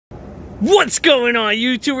What's going on,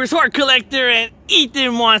 YouTubers? Hardcorllector and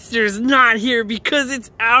Ethan Monster's not here because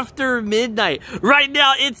it's after midnight. Right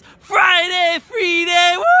now, it's Friday free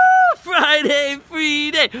day. Woo! Friday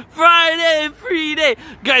free day. Friday free day.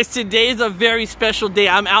 Guys, today is a very special day.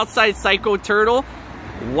 I'm outside Psycho Turtle.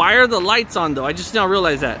 Why are the lights on, though? I just now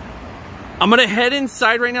realized that. I'm gonna head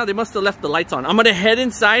inside right now. They must have left the lights on. I'm gonna head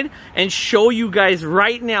inside and show you guys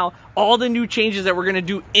right now all the new changes that we're gonna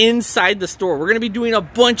do inside the store. We're gonna be doing a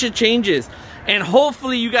bunch of changes, and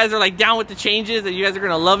hopefully you guys are like down with the changes and you guys are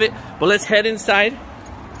gonna love it. But let's head inside.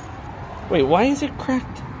 Wait, why is it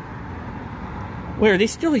cracked? Wait, are they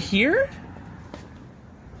still here?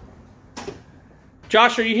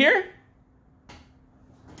 Josh, are you here?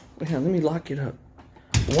 Wait, let me lock it up.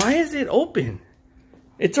 Why is it open?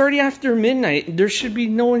 It's already after midnight. There should be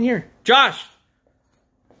no one here. Josh!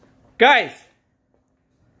 Guys!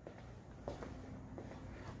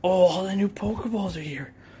 Oh, all the new Pokeballs are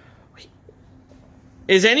here. Wait.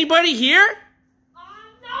 Is anybody here? No,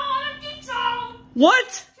 I don't think so. What?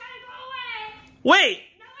 Try to go away. Wait!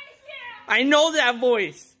 Nobody's here. I know that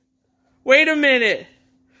voice. Wait a minute.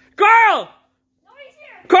 Carl! Nobody's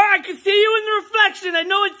here. Carl, I can see you in the reflection. I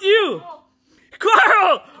know it's you. Oh.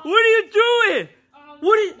 Carl! What are you doing?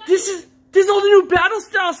 What is this is all the new battle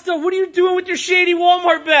style stuff. What are you doing with your shady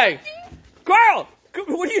Walmart bag? Carl!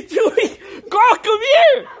 What are you doing? Carl, come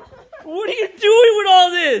here! What are you doing with all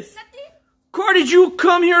this? Nothing. Carl, did you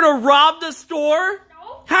come here to rob the store?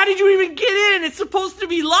 No. How did you even get in? It's supposed to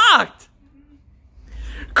be locked.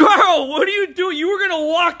 Carl, what are you doing? You were going to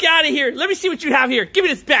walk out of here. Let me see what you have here. Give me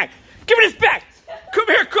this bag. Give me this bag. Come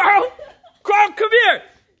here, Carl. Carl, come here.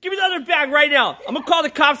 Give me the other bag right now. I'm going to call the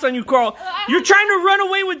cops on you, Carl. You're trying to run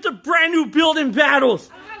away with the brand new building battles.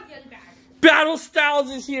 I don't have the other bag. Battle Styles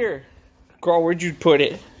is here. Carl, where'd you put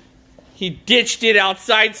it? He ditched it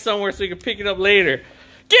outside somewhere so he could pick it up later.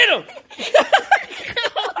 Get him!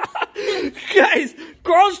 Guys,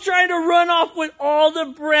 Carl's trying to run off with all the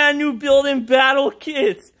brand new building battle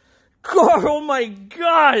kits. Carl, oh my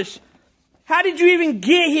gosh. How did you even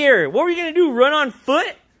get here? What were you going to do, run on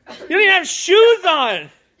foot? You don't even have shoes on.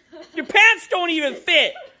 Your pants don't even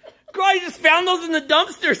fit. Carl, you just found those in the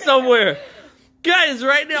dumpster somewhere. Guys,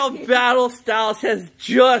 right now, Battle Styles has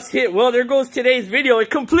just hit. Well, there goes today's video.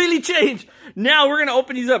 It completely changed. Now we're going to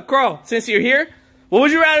open these up. Carl, since you're here, what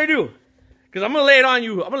would you rather do? Because I'm going to lay it on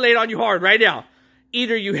you. I'm going to lay it on you hard right now.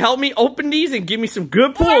 Either you help me open these and give me some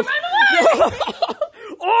good pulls.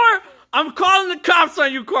 Or I'm calling the cops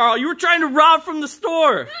on you, Carl. You were trying to rob from the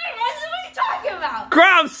store. talking about?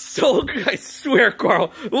 Carl, I'm so good. I swear,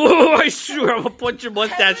 Carl. Oh, I swear I'm gonna put your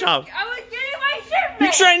mustache off. I was getting my shipment.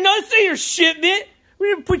 You're trying not to say your shipment. We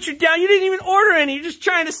didn't put you down. You didn't even order any. You're just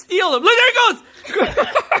trying to steal them. Look, there it goes.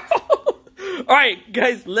 All right,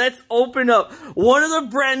 guys, let's open up one of the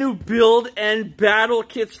brand new build and battle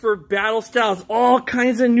kits for Battle Styles. All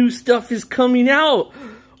kinds of new stuff is coming out.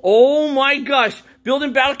 Oh my gosh. Build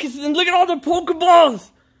and battle kits, and look at all the Pokeballs.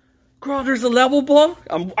 Carl, there's a level ball.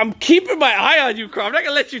 I'm keeping my eye on you, Carl. I'm not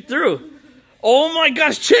gonna let you through. Oh my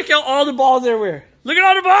gosh, check out all the balls everywhere. Look at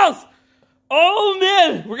all the balls. Oh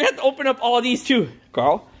man, we're gonna have to open up all these too.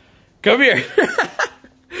 Carl, come here.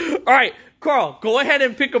 All right, Carl, go ahead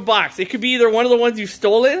and pick a box. It could be either one of the ones you've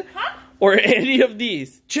stolen or any of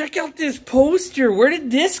these. Check out this poster. Where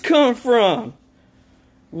did this come from?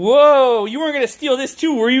 Whoa, you weren't gonna steal this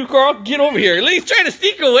too, were you, Carl? Get over here. He's trying to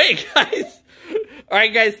sneak away, guys. All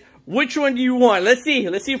right, guys. Which one do you want? Let's see.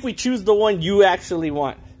 Let's see if we choose the one you actually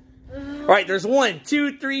want. All right, there's 1,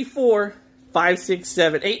 2, 3, 4, 5, 6,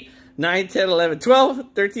 7, 8, 9, 10, 11, 12,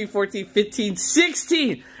 13, 14, 15,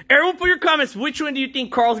 16. Everyone put your comments. Which one do you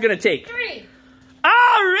think Carl's going to take? 3.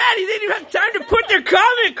 Alrighty, they didn't even have time to put their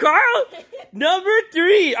comment, Carl. Number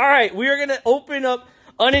 3. All right, we are going to open up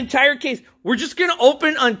an entire case. We're just going to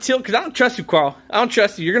open until, because I don't trust you, Carl. I don't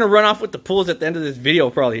trust you. You're going to run off with the pulls at the end of this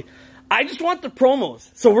video, probably. I just want the promos.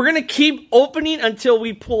 So we're going to keep opening until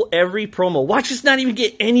we pull every promo. Watch us not even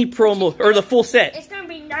get any promo or the full set. It's going to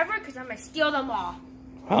be never because I'm going to steal them all.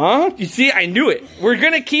 Huh? You see, I knew it. We're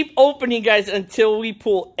going to keep opening, guys, until we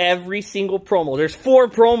pull every single promo. There's 4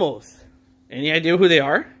 promos. Any idea who they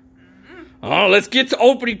are? Oh, let's get to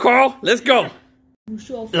opening, Carl. Let's go.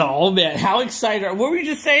 Oh, man. How excited are you? What were you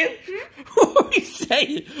just saying? What were you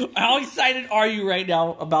saying? How excited are you right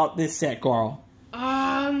now about this set, Carl?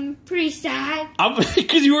 Pretty sad.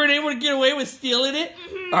 Because you weren't able to get away with stealing it?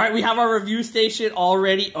 All right, we have our review station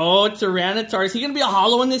already. Oh, Arianna. Is he going to be a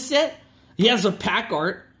holo in this set? He has a pack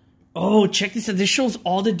art. Oh, check this out. This shows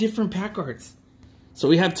all the different pack arts. So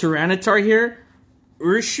we have Tyranitar here.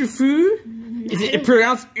 Urshifu. Is it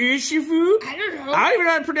pronounced Urshifu? I don't know. I don't even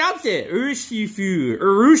know how to pronounce it. Urshifu.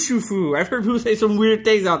 Urushifu. I've heard people say some weird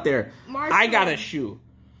things out there. I got a shoe.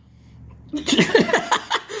 I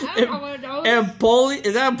don't know what it is. And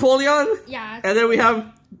is that Empoleon? Yeah. And then we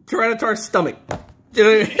have Tyranitar stomach.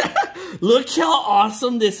 Look how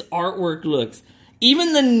awesome this artwork looks.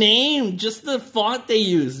 Even the name, just the font they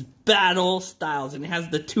use, Battle Styles, and it has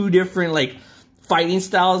the two different like fighting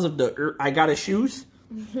styles of the I got a shoes,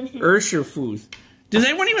 Urshifus. Does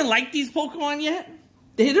anyone even like these Pokemon yet?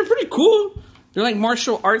 They're pretty cool. They're like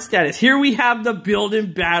martial art status. Here we have the Build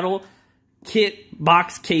and Battle kit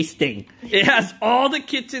box case thing. It has all the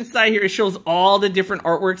kits inside here. It shows all the different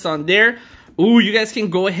artworks on there. Ooh, you guys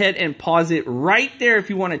can go ahead and pause it right there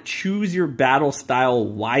if you want to choose your battle style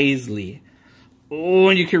wisely. Oh,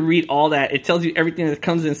 and you can read all that. It tells you everything that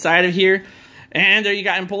comes inside of here. And there you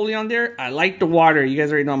got Empoleon there. I like the water. You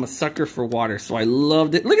guys already know I'm a sucker for water, so I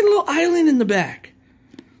loved it. Look at the little island in the back.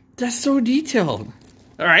 That's so detailed.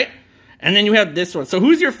 All right. And then you have this one. So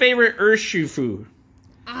who's your favorite Urshifu?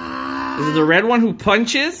 Is it the red one who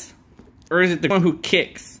punches? Or is it the one who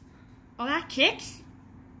kicks? Oh, that kicks?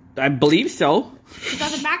 I believe so. Because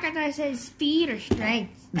on the back I thought it said speed or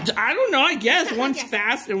strength. I don't know, I guess. One's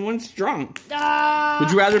fast and one's strong.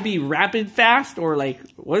 Would you rather be rapid fast or like,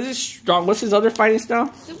 what is this strong? What's his other fighting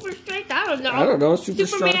style? Super strength? I don't know. I don't know, super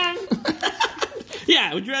Superman. strong.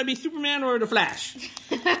 Yeah, would you rather be Superman or the Flash?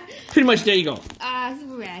 Pretty much, there you go.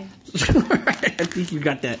 Superman. I think you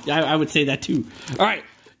got that. I would say that too. All right,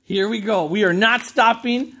 here we go. We are not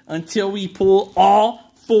stopping until we pull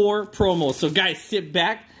all 4 promos. So guys, sit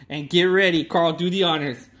back and get ready. Carl, do the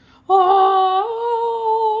honors. Oh.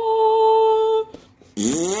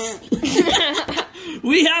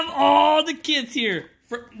 We have all the kits here.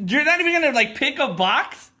 You're not even gonna like pick a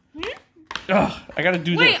box? Ugh, I gotta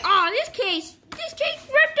do this. Wait, this case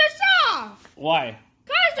ripped us off. Why?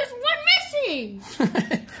 Guys, there's one missing.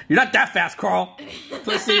 You're not that fast, Carl.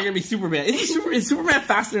 Let's say you're gonna be Superman. Is Superman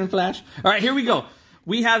faster than Flash? All right, here we go.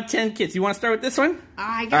 We have 10 kits. You want to start with this one?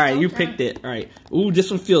 I guess all right, so, you picked it. All right. Ooh, this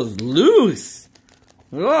one feels loose.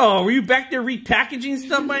 Oh, were you back there repackaging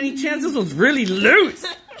stuff by any chance? This one's really loose.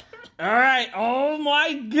 All right. Oh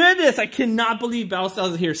my goodness. I cannot believe Battle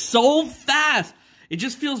Styles is here so fast. It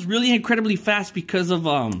just feels really incredibly fast because of,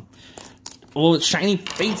 Shiny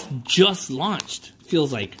Fates just launched.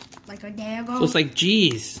 Feels like. Like a day ago. So it's like,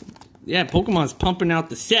 geez. Yeah, Pokemon's pumping out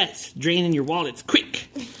the sets, draining your wallets quick.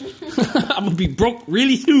 I'm gonna be broke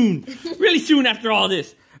really soon. Really soon after all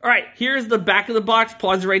this. All right, here's the back of the box.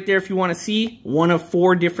 Pause it right there if you want to see one of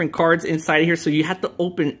 4 different cards inside of here. So you have to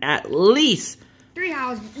open at least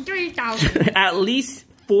 3,000. at least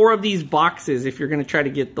 4 of these boxes if you're gonna try to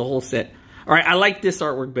get the whole set. All right, I like this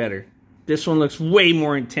artwork better. This one looks way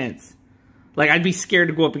more intense. Like I'd be scared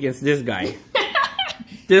to go up against this guy.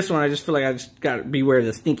 This one, I just feel like I just gotta beware of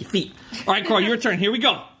the stinky feet. All right, Carl, your turn. Here we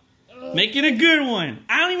go. Making a good one.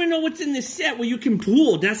 I don't even know what's in this set where you can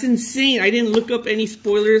pull. That's insane. I didn't look up any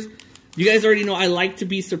spoilers. You guys already know I like to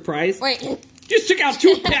be surprised. Wait. Just took out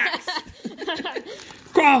 2 packs.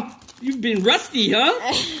 Carl, you've been rusty,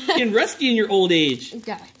 huh? Getting rusty in your old age.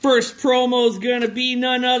 Okay. First promo's gonna be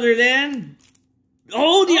none other than...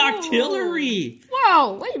 Oh, the Octillery.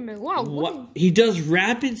 Whoa, wait a minute. Whoa. What? He does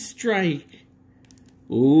Rapid Strike.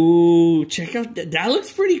 Ooh, check out that. That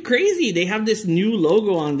looks pretty crazy. They have this new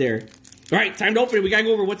logo on there. All right, time to open it. We gotta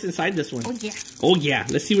go over what's inside this one. Oh, yeah. Oh, yeah.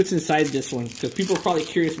 Let's see what's inside this one, because people are probably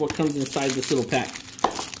curious what comes inside this little pack.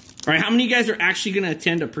 All right, how many of you guys are actually gonna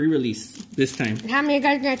attend a pre-release this time? And how many of you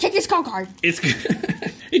guys are gonna take this card? It's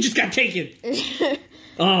it just got taken.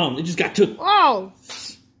 It just got took. Whoa.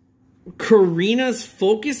 Karina's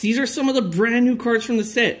Focus. These are some of the brand new cards from the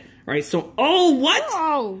set. All right, so, oh, what?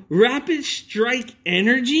 Whoa. Rapid Strike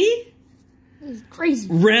Energy? This is crazy.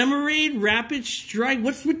 Remoraid Rapid Strike.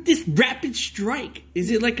 What's with this Rapid Strike?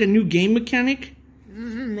 Is it like a new game mechanic?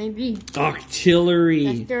 Maybe. Octillery.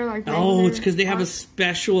 That's their, like, oh, it's because they have a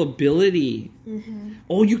special ability.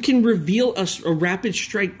 Oh, you can reveal a Rapid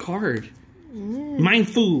Strike card.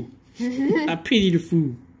 Mindfu. I pity the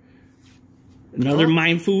foo. Another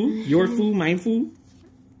Mindfu. Your foo, Mindfu.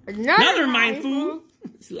 Another Mindfu.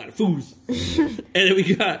 It's a lot of foos. And then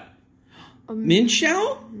we got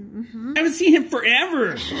Minchow? I haven't seen him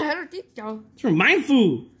forever. I don't think so. It's from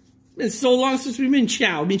Mindfu. Been so long since we've been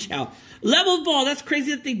Minchow. Level Ball. That's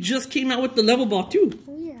crazy that they just came out with the Level Ball too.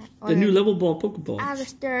 Oh, yeah. The new Level Ball Pokeballs.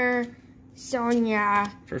 Alistair,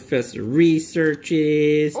 Sonia. Professor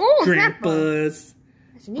Researches. Oh, Grandpas.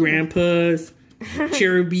 Grandpas.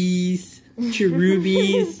 Cherubies.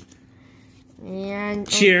 Cherubies. And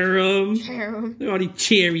Cherum. Cherum. Look at all these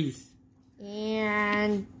cherries.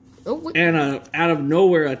 And And out of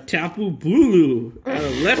nowhere, a Tapu Bulu. Out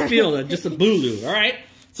of left field, just a Bulu. All right.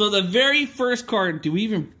 So the very first card, do we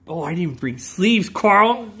even... Oh, I didn't even bring sleeves,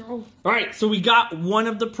 Carl. Oh, no. All right, so we got one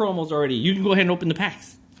of the promos already. You can go ahead and open the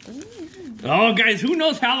packs. Oh, guys, who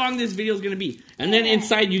knows how long this video is going to be. And then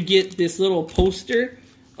inside you get this little poster.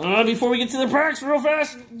 Before we get to the packs real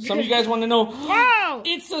fast, some of you guys want to know. Wow!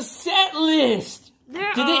 It's a set list.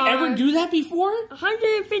 Did they ever do that before?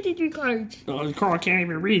 153 cards. Oh, Carl can't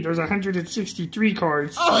even read. There's 163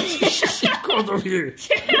 cards. Oh, Carl's over here.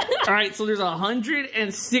 All right, so there's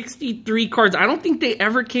 163 cards. I don't think they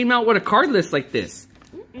ever came out with a card list like this.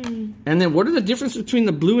 And then what are the differences between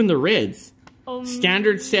the blue and the reds?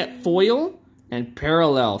 Standard set foil and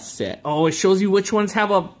parallel set. Oh, it shows you which ones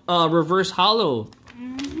have a reverse hollow.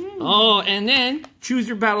 Oh, and then choose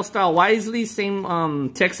your battle style wisely.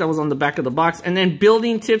 Same text that was on the back of the box. And then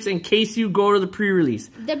building tips in case you go to the pre-release.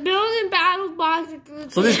 The building battle box.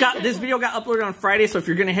 So this video got uploaded on Friday. So if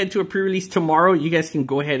you're gonna head to a pre-release tomorrow, you guys can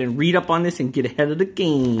go ahead and read up on this and get ahead of the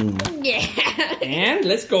game. Yeah. And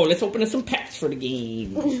let's go. Let's open up some packs for the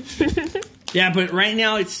game. Yeah, but right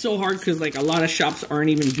now it's so hard because like a lot of shops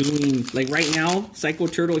aren't even doing like right now. Psycho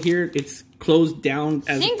Turtle here, it's closed down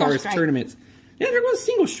as far as tournaments. Yeah, there goes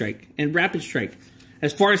Single Strike and Rapid Strike.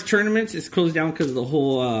 As far as tournaments, it's closed down because of the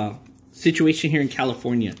whole situation here in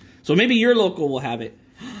California. So maybe your local will have it.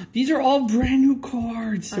 These are all brand new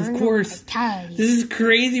cards, of course. This is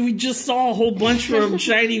crazy. We just saw a whole bunch from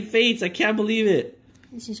Shiny Fates. I can't believe it.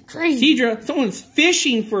 This is crazy. Cedra, someone's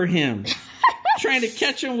fishing for him. Trying to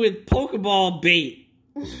catch him with Pokeball bait.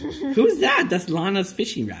 Who's that? That's Lana's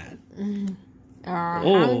fishing rod.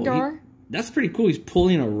 That's pretty cool. He's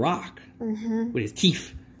pulling a rock. With his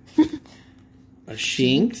teeth. A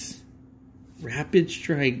Shinx. Rapid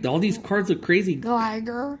Strike. All these cards look crazy.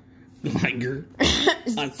 Glider.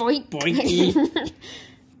 Spoinky.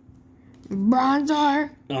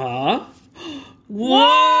 Bronzor.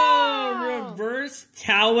 Whoa! Reverse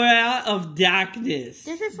Tower of Darkness.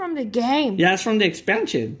 This is from the game. Yeah, that's from the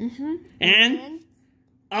expansion. And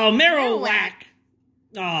Marowak.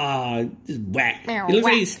 Oh, this is whack. It looks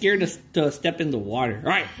like he's scared to step in the water. All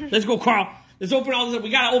right, let's go, Carl. Let's open all this up. We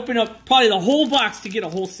got to open up probably the whole box to get a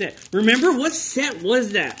whole set. Remember, what set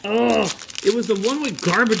was that? Oh, it was the one with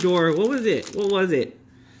Garbodor. What was it?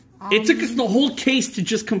 It took us the whole case to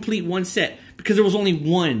just complete one set because there was only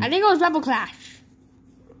one. I think it was Rebel Clash.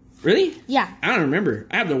 Really? Yeah. I don't remember.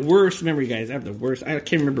 I have the worst memory, guys. I have the worst. I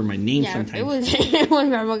can't remember my name sometimes. It was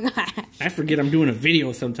Rebel Clash. I forget I'm doing a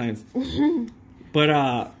video sometimes.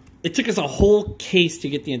 But it took us a whole case to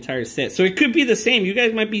get the entire set. So it could be the same. You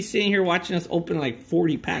guys might be sitting here watching us open like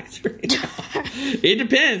 40 packs right now. It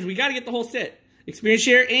depends. We got to get the whole set. Experience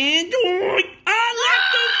share and... Electrifying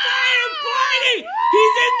Party!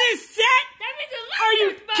 He's in this set? Are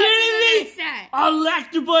you kidding me?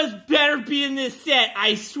 Electabuzz better be in this set,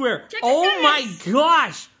 I swear. Oh my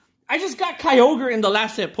gosh. I just got Kyogre in the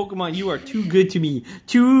last set. Pokemon, you are too good to me.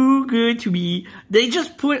 Too good to me. They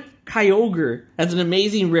just put Kyogre as an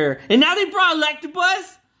amazing rare. And now they brought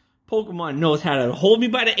Electabuzz? Pokemon knows how to hold me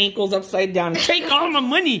by the ankles upside down and take all my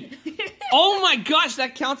money. Oh my gosh,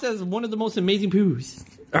 that counts as one of the most amazing poos.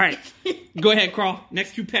 All right, go ahead, Carl.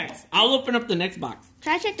 Next 2 packs. I'll open up the next box.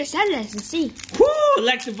 Try to check the set list and see. Woo,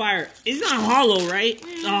 Electivire. It's not hollow, right?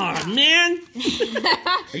 Oh, man.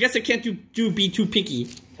 I guess I can't be too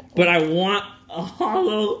picky. But I want a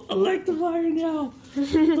hollow Electivire now.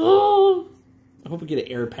 Oh. I hope we get an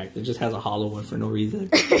air pack that just has a hollow one for no reason.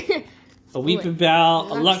 A Weeping Bell,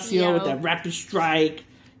 a Luxio with that Rapid Strike,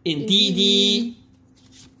 Indeedee,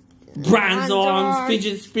 Bronzong,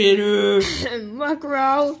 Fidget Spinner,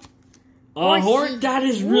 Mukro. That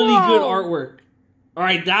is really good artwork.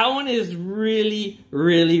 Alright, that one is really,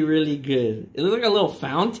 really, really good. It looks like a little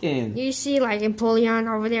fountain. You see like Empoleon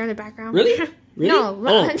over there in the background? Really? Really? No,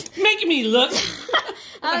 run. Oh, making me look.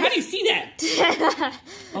 How do you see that?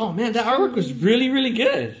 Oh man, that artwork was really, really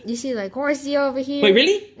good. You see like Horsey over here? Wait,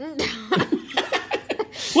 really?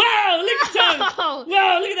 Wow, look at the tongue.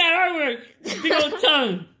 Wow, look at that artwork. Big old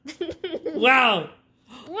tongue. Wow.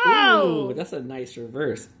 Whoa. Ooh, that's a nice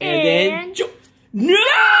reverse. And then... No!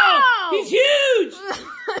 He's huge!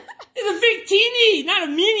 It's a Victini, not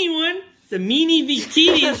a mini one. It's a mini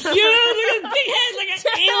Victini. It's huge. Look at his big head like an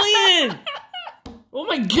alien. Oh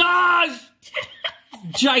my gosh.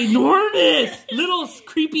 Ginormous. Little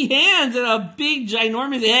creepy hands and a big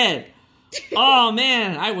ginormous head. Oh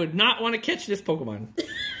man, I would not want to catch this Pokemon.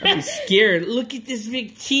 I'd be scared. Look at this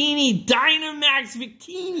Victini. Dynamax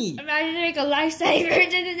Victini. Imagine make a life-size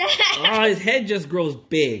version of that. Oh, his head just grows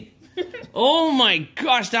big. Oh my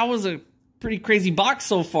gosh, that was a pretty crazy box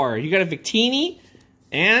so far. You got a Victini,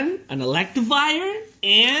 And an Electivire.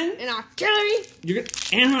 And An artillery.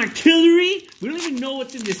 And artillery. We don't even know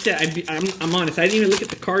what's in this set. I'm honest. I didn't even look at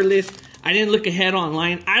the card list. I didn't look ahead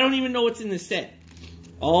online. I don't even know what's in this set.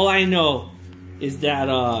 All I know is that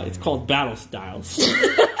it's called Battle Styles.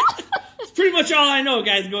 It's pretty much all I know,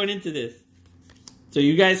 guys, going into this. So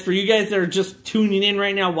for you guys that are just tuning in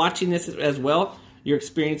right now, watching this as well, you're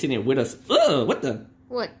experiencing it with us. Ugh, what the?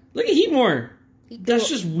 What? Look at Heatmore. That's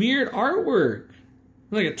just weird artwork.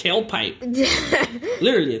 Like a tailpipe.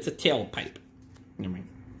 Literally, it's a tailpipe. Never mind.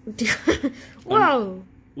 Whoa.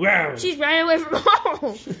 Wow. She's running away from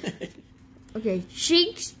home. Okay,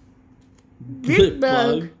 Cheeks.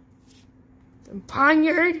 Blipbug.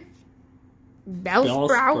 Poniard.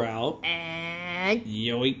 Bellsprout. And...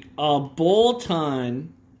 Yoink. A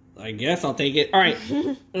Bolton. I guess I'll take it. Alright.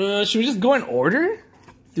 Should we just go in order?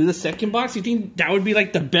 Do the second box? You think that would be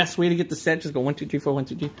like the best way to get the set? Just go 1, 2, 3, 4, 1,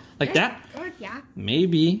 2, 3. Like that? Yeah.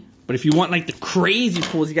 Maybe. But if you want like the crazy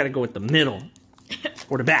pulls, you gotta go with the middle.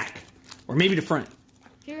 Or the back. Or maybe the front.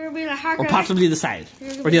 Here will be the Hardcorllector. Or possibly the side.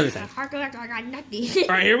 Or the other side. Hardcorllector, I got nothing.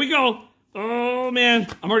 Alright, here we go. Oh man.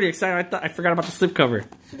 I'm already excited. I forgot about the slipcover.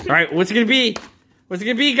 Alright, what's it gonna be? What's it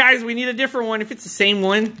gonna be, guys? We need a different one. If it's the same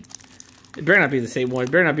one, it better not be the same one.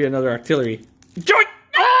 It better not be another artillery. Joy!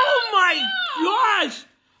 Oh my gosh!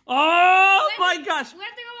 Oh my gosh! We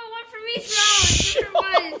have to go with one from each round.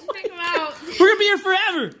 Different ones. Pick them out. We're gonna be here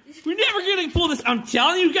forever. We're never gonna pull this. I'm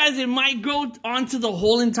telling you guys, it might go onto the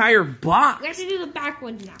whole entire box. We have to do the back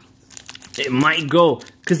ones now. It might go,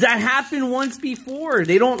 cause that happened once before.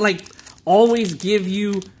 They don't like always give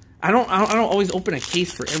you. I don't always open a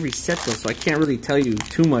case for every set though, so I can't really tell you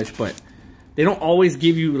too much. But they don't always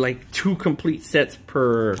give you like 2 complete sets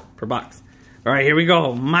per box. All right, here we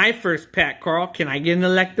go. My first pack, Carl. Can I get an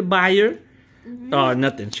Electivire? Oh,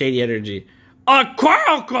 nothing. Shady energy. A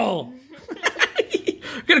Quirkle!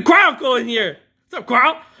 Get a Quirkle in here. What's up,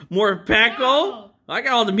 Carl? More Packo. Wow. I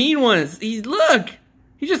got all the mean ones. Look.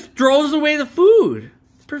 He just throws away the food.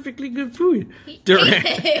 Perfectly good food.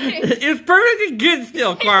 It's perfectly good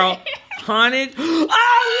still, Carl. Haunted. Electabuzz!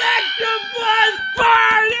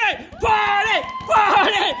 Party!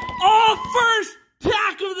 Oh, first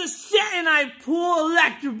pack of the set, and I pull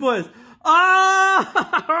Electabuzz.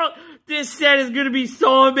 Oh, this set is gonna be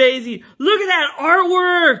so amazing. Look at that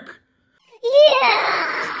artwork.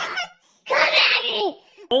 Yeah! Come at me!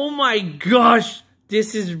 Oh my gosh,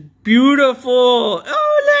 this is beautiful.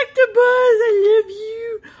 Oh, Electabuzz, I love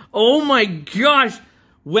you. Oh my gosh.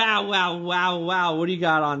 Wow. What do you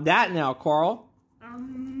got on that now, Carl?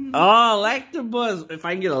 Oh, Electabuzz. If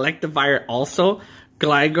I can get Electivire also.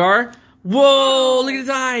 Gligar. Whoa, look at his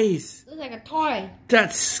eyes. Looks like a toy.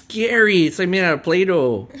 That's scary. It's like made out of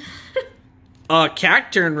Play-Doh.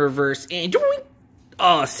 Cacturn reverse. And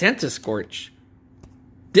Scentiscorch.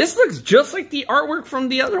 This looks just like the artwork from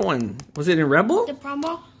the other one. Was it in Rebel? The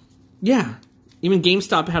promo? Yeah. Even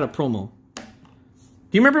GameStop had a promo. Do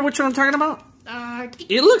you remember which one I'm talking about?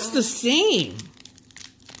 It looks the same.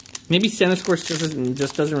 Maybe Scentiscorch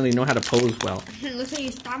just doesn't really know how to pose well. It looks like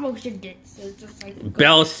you stop motion did, so it's just like...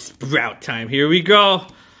 Bellsprout time. Here we go.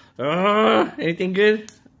 Anything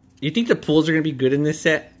good? You think the pulls are going to be good in this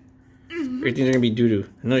set? Or you think they're going to be doo-doo?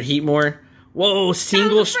 Another Heatmore. Whoa,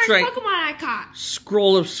 single strike. That was the first Pokemon I caught.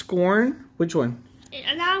 Scroll of Scorn. Which one?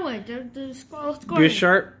 That one. The Scroll of Scorn.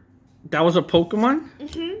 Bisharp. That was a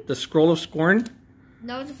Pokemon? The Scroll of Scorn?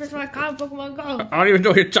 That was the first one I caught in Pokemon Go. I don't even know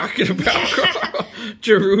what you're talking about.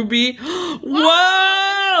 Cherubi.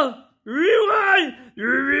 Whoa! Rewind! We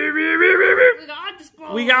got all the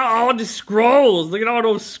scrolls. We got all the scrolls. Look at all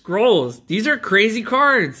those scrolls. These are crazy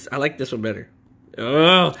cards. I like this one better.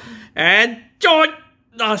 Oh. And John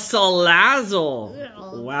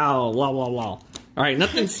Salazzle. Wow. All right,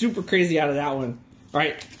 nothing super crazy out of that one. All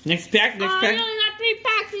right, next pack. I only got 3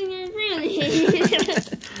 packs in it, really.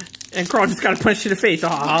 And Carl just got punched in the face.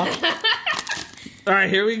 All right,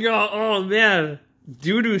 here we go. Oh, man.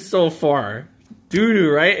 Doo-doo so far. Doo-doo,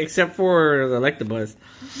 right? Except for the Electabuzz.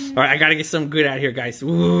 All right, I got to get some good out here, guys.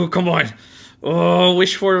 Ooh, come on. Oh,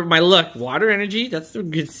 wish for my luck. Water energy. That's a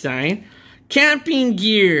good sign. Camping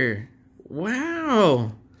gear.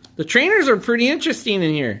 Wow. The trainers are pretty interesting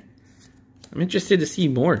in here. I'm interested to see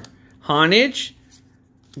more. Honage.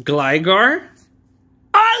 Gligar.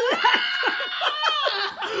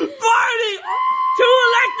 Party!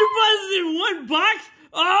 2 Electabuzzes in 1 box?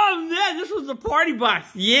 Oh man, this was the party box.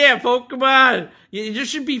 Yeah, Pokemon. There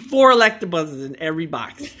should be 4 Electabuzzes in every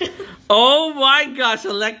box. Oh my gosh,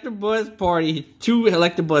 Electabuzz party. 2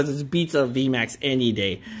 Electabuzzes beats a VMAX any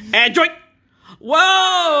day. And joy!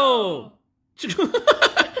 Whoa!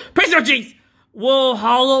 Press no jinx! Whoa,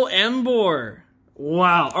 Hollow Embor.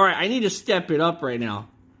 Wow. All right, I need to step it up right now.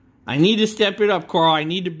 I need to step it up, Carl. I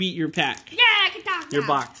need to beat your pack. Yeah, I can talk now. Your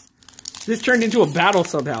box. This turned into a battle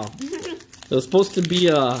somehow. It was supposed to be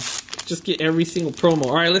just get every single promo.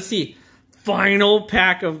 All right, let's see. Final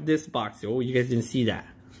pack of this box. Oh, you guys didn't see that.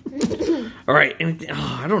 All right.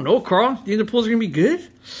 I don't know, Carl. Do you think the pulls are going to be good?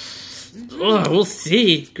 We'll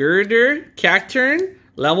see. Girder, Cacturn,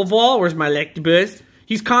 Level Ball. Where's my Electabuzz?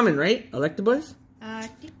 He's common, right? Electabuzz? I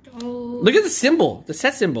think so. Look at the symbol. The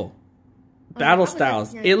set symbol. Battle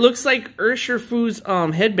Styles. It looks like Urshifu's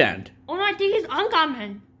headband. Oh no, I think he's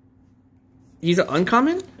uncommon. He's an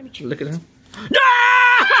uncommon? Let me check. Look at him. No!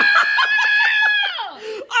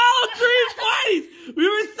 Oh, 3 parties! We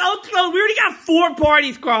were so close. We already got 4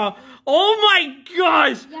 parties, Carl. Oh my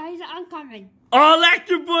gosh! Yeah, he's an uncommon.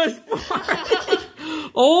 Electabuzz!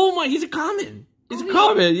 Oh my, he's a common. He's a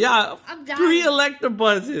common, yeah. I'm dying. 3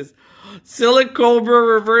 Electabuzzes.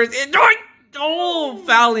 Silicobra reverse. Oh,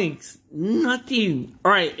 Phalanx. Nothing.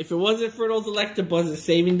 Alright, if it wasn't for those Electabuzzes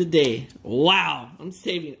saving the day. Wow. I'm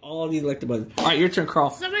saving all these Electabuzzes. Alright, your turn, Carl.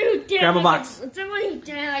 Somebody who didn't grab a box. Somebody who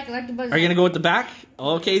didn't like Collectibles. Are you gonna go with the back?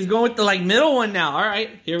 Okay, he's going with the middle one now.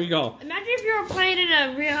 Alright, here we go. Imagine if you were playing in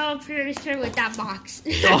a real Prerelease tournament with that box.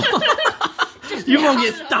 You're gonna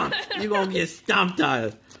get stomped. You're gonna get stomped on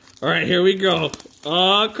it. Alright, here we go.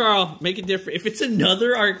 Carl, make it different. If it's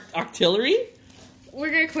another artillery,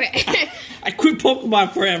 we're gonna quit. I quit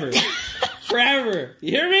Pokemon forever. Forever.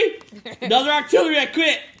 You hear me? Another artillery, I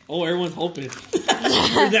quit. Oh, everyone's hoping.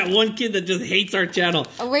 There's that one kid that just hates our channel.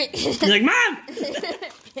 Oh, wait. He's like, Mom!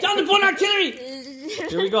 Tell them to put an artillery!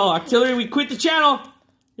 Here we go. Artillery, we quit the channel.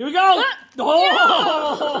 Here we go.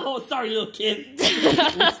 Oh, sorry, little kid.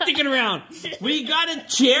 We're sticking around. We got a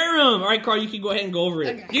Cherum. All right, Carl, you can go ahead and go over it.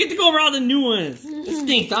 Okay. You get to go over all the new ones. It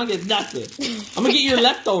stinks. I don't get nothing. I'm going to get your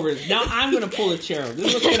leftovers. Now I'm going to pull a Cherum. This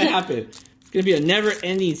is what's going to happen. It's going to be a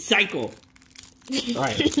never-ending cycle. All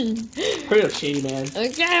right. Hurry up, Shady Man.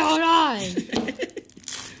 Okay, hold on.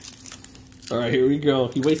 All right, here we go.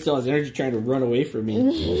 He wasted all his energy trying to run away from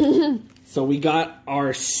me. So we got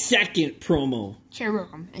our second promo.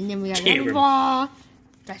 Cherum. And then we got Level Ball,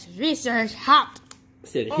 Special Research, Hop. I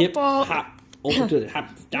said hip, hop. Open to the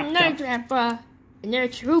hop, stop, another Grandpa. Another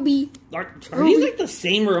Cherubi. Are these like the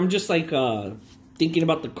same, or I'm just like thinking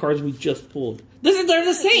about the cards we just pulled? They're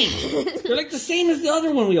the same. They're like the same as the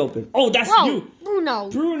other one we opened. Oh, that's you. Bruno.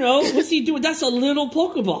 Bruno? What's he doing? That's a little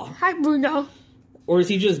Pokeball. Hi, Bruno. Or is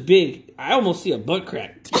he just big? I almost see a butt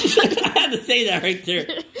crack. I had to say that right there.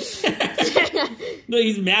 Look,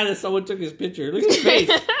 he's mad that someone took his picture. Look at his face.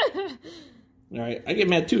 Alright, I get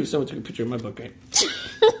mad too if someone took a picture of my butt crack.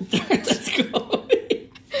 Let's go.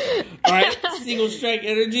 Alright, single strike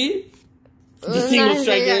energy. The single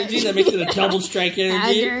strike energy, that makes it a double strike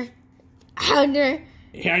energy. Houndoom.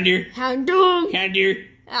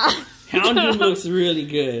 Houndoom looks really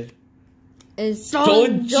good.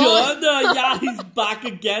 Stonjourner. Yeah, he's back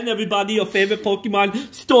again, everybody. Your favorite Pokemon,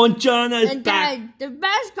 Stonjourner, is back. The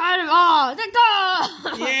best card of all, the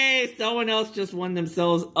card. Yay, someone else just won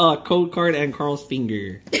themselves a code card and Carl's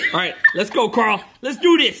finger. Alright, let's go, Carl. Let's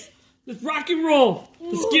do this. Let's rock and roll.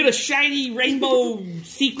 Let's get a shiny rainbow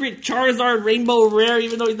secret Charizard rainbow rare,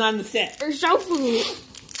 even though he's not in the set. Or so food.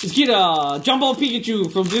 Let's get a Jumbo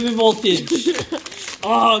Pikachu from Vivid Voltage.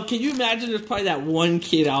 Oh, can you imagine there's probably that one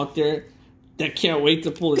kid out there that can't wait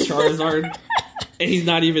to pull a Charizard and he's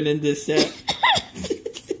not even in this set?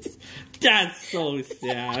 That's so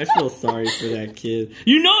sad. I feel sorry for that kid.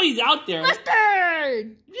 You know he's out there.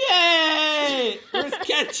 Mustard! Yay! Where's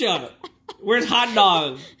ketchup? Where's hot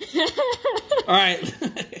dog? Alright.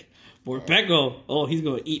 Morpeko. Oh, he's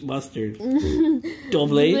going to eat mustard.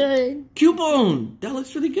 Doublade. Cubone. That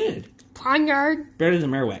looks really good. Ponyard. Better than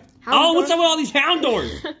Marowak. Oh, what's up with all these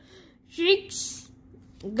Houndours? Sheiks.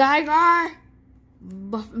 Gygar.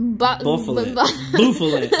 Buffalo.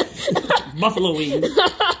 Buffalo wings.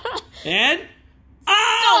 And...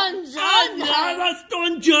 Oh!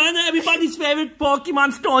 Stonjourner. Everybody's favorite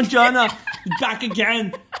Pokemon, Stonjourner. He's back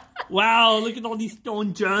again. Wow, look at all these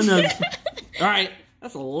Stonjourners. Alright,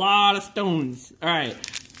 that's a lot of stones. Alright,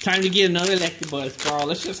 time to get another Electabuzz, Carl.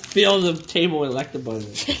 Let's just fill the table with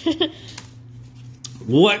Electabuzzes.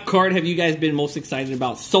 What card have you guys been most excited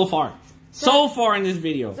about so far? So far in this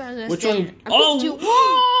video. Which one? Oh,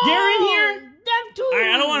 they're in here? Them too.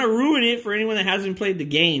 I don't want to ruin it for anyone that hasn't played the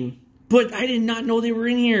game. But I did not know they were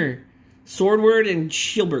in here. Swordward and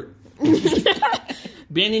Shilbert.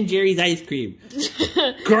 Ben and Jerry's ice cream.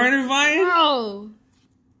 Carnivine? Oh.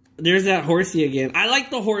 There's that horsey again. I like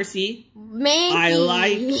the horsey. Maybe. I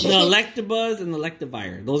like the Electabuzz and the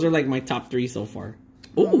Electivire. Those are like my top 3 so far.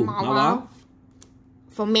 Ooh, wow.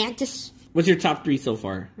 Fomantis. What's your top 3 so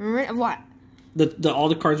far? What? All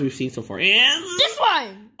the cards we've seen so far. And this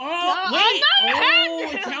one. Oh, wait. Oh,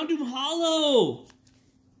 it's Houndoom Hollow.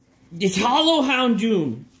 It's Hollow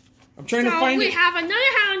Houndoom. I'm trying to find it. We have another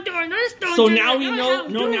Houndoom, another Stone. So now we know.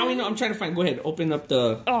 No, now we know. I'm trying to find. Go ahead. Open up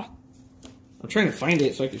the. Oh. I'm trying to find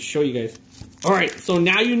it so I can show you guys. All right. So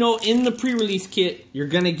now you know in the pre-release kit, you're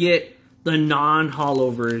going to get the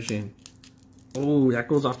non-hollow version. Oh, that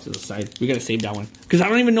goes off to the side. We got to save that one. Because I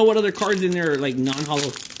don't even know what other cards in there are like non-hollow.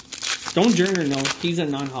 Stonejourner, no. He's a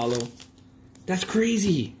non-hollow. That's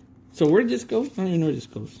crazy. So where'd this go? I don't even know where this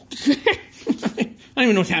goes. I don't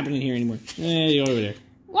even know what's happening here anymore. You're over there.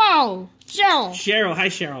 Whoa, Cheryl. Cheryl, hi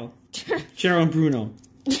Cheryl. Cheryl and Bruno.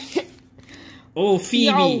 Oh, Phoebe.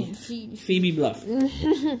 Yo, Phoebe Bluff.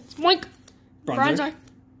 Spoink. Bronzer.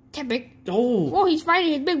 Tepic. Oh. Oh, he's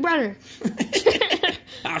fighting his big brother.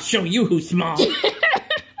 I'll show you who's small.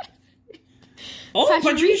 Oh,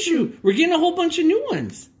 Patricio. We're getting a whole bunch of new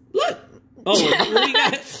ones. Look.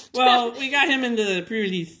 Oh, we got him in the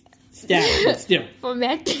pre-release stat, but still. For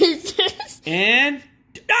and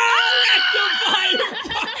Electivire!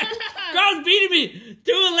 Girl's beating me.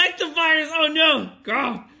 2 Electivires. Oh no,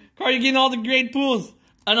 girl, you're getting all the great pulls.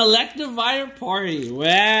 An Electivire party.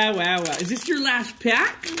 Wow. Is this your last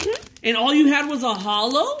pack? And all you had was a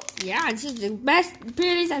hollow? Yeah, this is the best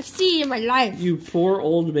pre-release I've seen in my life. You poor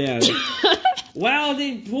old man. Wow,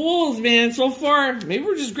 they pulls, man. So far, maybe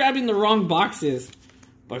we're just grabbing the wrong boxes.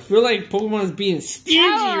 But I feel like Pokemon is being stingy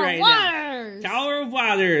right now. Tower of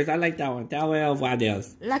Waters. I like that one. Tower of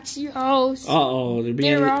Waters. Luxios. Uh-oh.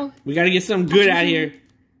 We got to get something good out of here.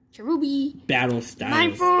 Cherubi. Battle Styles.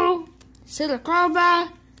 Mindful. Silacroba.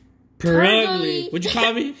 Prerelease. What'd you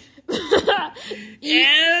call me?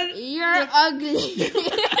 And you're ugly.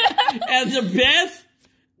 And the best?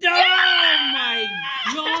 Oh my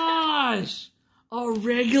gosh. A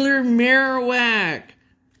regular Marowak.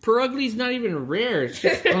 Perugly's not even rare. It's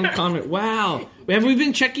just uncommon. Wow. Have we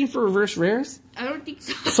been checking for reverse rares? I don't think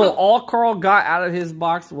so. So all Carl got out of his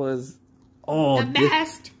box was... Oh, the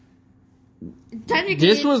best.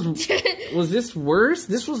 This was this worse?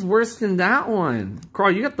 This was worse than that one.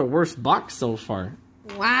 Carl, you got the worst box so far.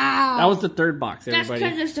 Wow. That was the 3rd box, everybody.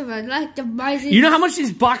 That's because of the You know how much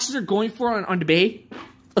these boxes are going for on debate?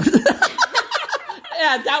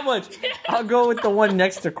 Yeah, that much. I'll go with the one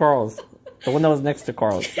next to Carl's. The one that was next to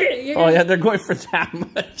Carl's. Oh, yeah, they're going for that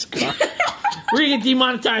much. We're going to get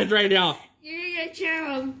demonetized right now. You're going to get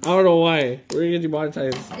channeled. I don't know why. We're going to get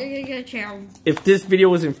demonetized. You're going to get channeled. If this video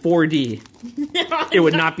was in 4D, it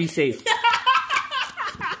would not be safe.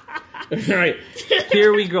 Alright,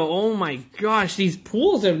 here we go. Oh my gosh, these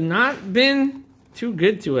pools have not been too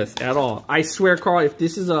good to us at all. I swear, Carl, if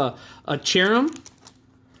this is a Cherum,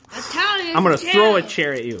 I'm going to throw a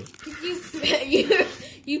chair at you.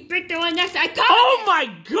 You picked the one next to it. Oh my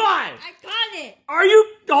god! I caught it. Are you?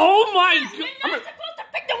 Oh my god! You're not supposed to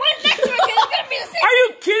pick the one next to it. It's going to be the same. Are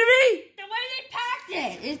you kidding me? The way they packed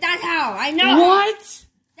it. Is that how? I know. What?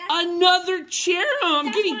 Another Cherum.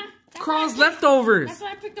 I'm getting Carl's leftovers. That's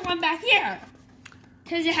why I picked the one back here.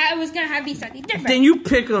 Because it was going to be something different. Then you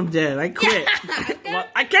pick them, Dad. I quit. Well,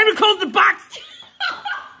 I can't even close the box.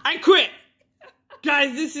 I quit.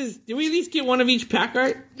 Guys, this is... Did we at least get one of each pack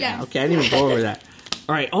art? Yeah. Okay, I didn't even go over that.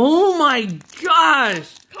 All right. Oh my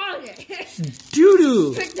gosh. Called it.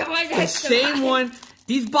 Doo-doo. Pick the one The next to same one.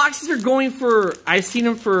 These boxes are going for... I've seen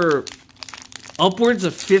them for upwards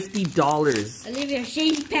of $50. Olivia,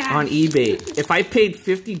 shady pack. On eBay. If I paid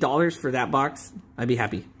 $50 for that box, I'd be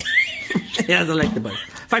happy. It has Electivire.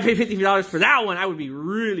 If I paid $50 for that one, I would be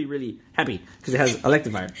really, really happy because it has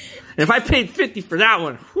Electivire. And if I paid $50 for that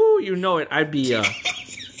one, whoo, you know it, I'd be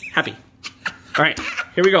happy. All right,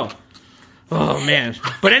 here we go. Oh man!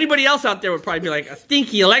 But anybody else out there would probably be like a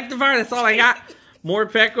stinky Electivire. That's all I got.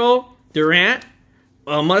 Morpeko, Durant,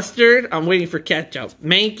 Mustard. I'm waiting for ketchup.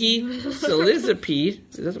 Mankey, Silicipede.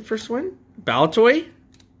 Is that the first one? Baltoy.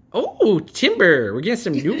 Oh, Timber. We're getting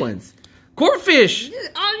some new ones. Corphish. This is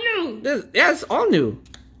all new. Yeah, it's all new.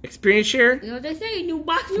 Experience share. You know what they say? New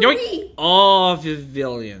box, new me. Oh,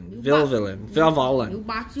 Vivillon. Vilvalin. New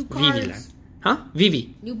box, new cards. Vivilan. Huh?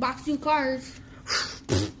 Vivi. New box, new cards.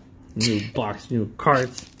 New box, new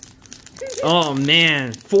cards. Oh,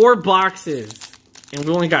 man. 4 boxes. And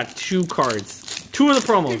we only got 2 cards. 2 of the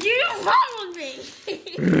promos. You followed me.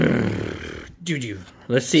 Juju.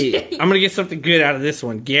 Let's see. I'm going to get something good out of this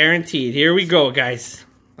one. Guaranteed. Here we go, guys.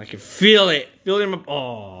 I can feel it. Feel it in my...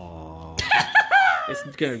 Oh. It's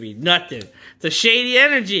going to be nothing. It's a shady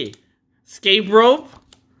energy. Escape rope.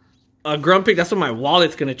 A Grumpig. That's what my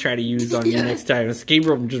wallet's going to try to use on me next time. Escape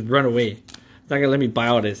rope and just run away. It's not going to let me buy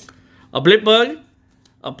all this. A Blip Bug.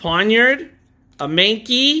 a Poniard, a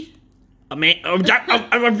Mankey, a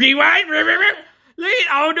rewind. Look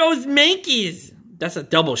at all those Mankeys. That's a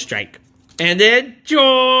double strike. And then,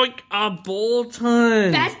 joink, a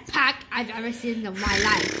Bolton. Best pack I've ever seen in my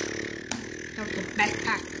life. That was the best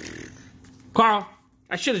pack. Carl,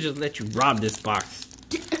 I should have just let you rob this box.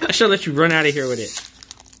 I should have let you run out of here with it.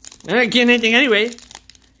 I'm not getting anything anyway.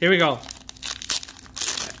 Here we go.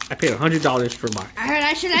 I paid $100 per box. I heard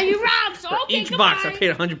I should let you rob, so for okay, each box, I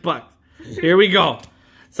paid $100. Here we go.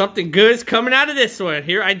 Something good is coming out of this one.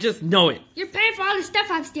 Here, I just know it. You're paying for all the stuff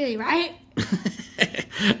I'm stealing, right?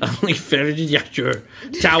 Only fair, yeah, sure.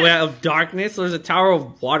 Tower of Darkness. There's a Tower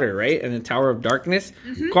of Water, right? And a Tower of Darkness.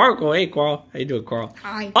 Carl, go. Hey, Carl. How you doing, Carl?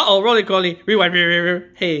 Hi. Uh-oh, roly Coley. Rewind.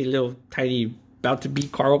 Hey, little tiny, about to be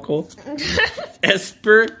Carl Cole.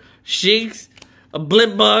 Esper, Shinx, a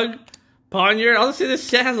Blimp Bug, Poniard. I'll say this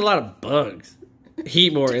set has a lot of bugs.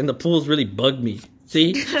 Heatmore, and the pools really bugged me.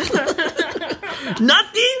 See?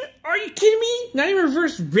 Nothing? Are you kidding me? Not even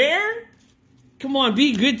reverse rare? Come on,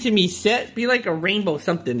 be good to me, set. Be like a rainbow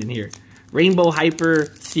something in here. Rainbow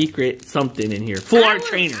hyper secret something in here. Full art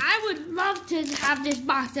trainer. I would love to have this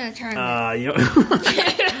box in a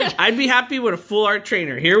tournament. I'd be happy with a full art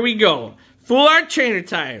trainer. Here we go. Full art trainer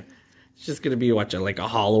time. It's just gonna be watching like a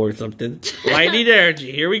hollow or something. Lightning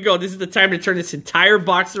energy. Here we go. This is the time to turn this entire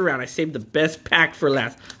box around. I saved the best pack for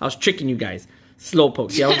last. I was tricking you guys.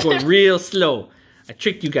 Slowpoke. See, I was going real slow. I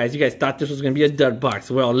tricked you guys. You guys thought this was going to be a dud box.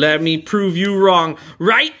 Well, let me prove you wrong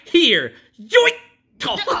right here. Yoink!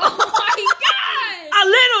 Oh my God! A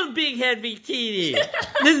little big head Victini.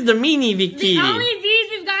 This is the mini Victini. The only V's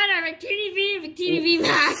we've got are Victini V and Victini V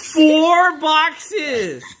Max. 4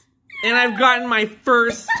 boxes. And I've gotten my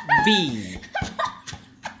first V.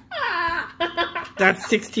 That's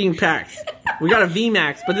 16 packs. We got a V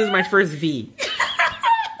Max, but this is my first V.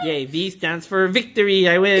 Yay, V stands for victory.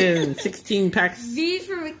 I win. 16 packs. V's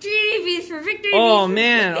for victory, V's for victory. Oh,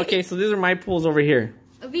 man. Okay, so these are my pools over here.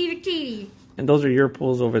 A V victory. And those are your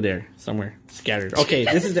pools over there, somewhere scattered. Okay,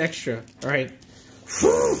 this is extra. All right.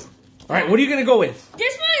 All right, what are you going to go with?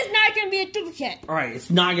 This one is not going to be a duplicate. All right, it's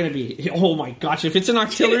not going to be. Oh, my gosh. If it's an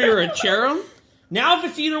Octillery or a Cherum, now if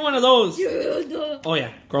it's either one of those. Oh,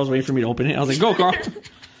 yeah. Carl's waiting for me to open it. I was like, go, Carl.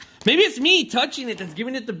 Maybe it's me touching it that's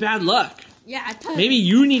giving it the bad luck. Yeah, I touched. Maybe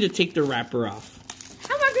you need to take the wrapper off.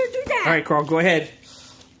 How am I going to do that? All right, Carl, go ahead.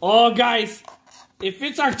 Oh, guys, if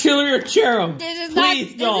it's Artillery or Cherum,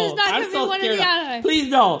 please no. I'm so scared. Please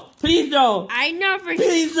no. Please no. I know for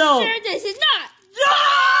please no. sure this is not. No!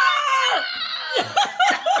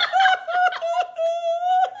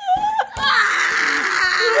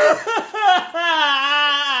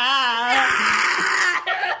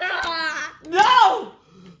 No!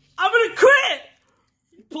 I'm gonna quit!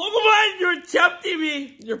 Pokemon, you're tempting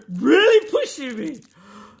me. You're really pushing me.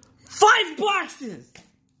 5 boxes.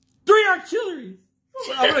 3 artilleries.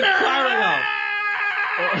 I'm gonna cry right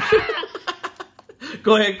now.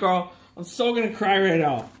 Go ahead, Carl. I'm so gonna cry right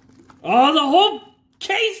now. Oh, the whole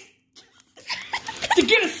case. To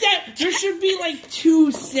get a set, there should be like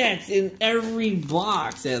 2 sets in every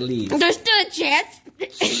box at least. There's still a chance.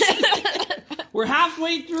 We're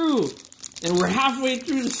halfway through. And we're halfway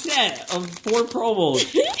through the set of 4 promos.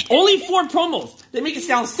 Only 4 promos. They make it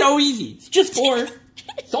sound so easy. It's just 4.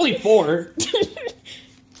 It's only 4.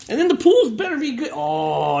 And then the pools better be good.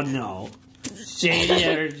 Oh, no. Shady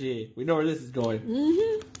energy. We know where this is going.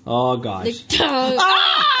 Mm-hmm. Oh, gosh.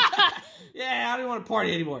 Ah! Yeah, I don't want to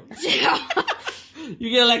party anymore. You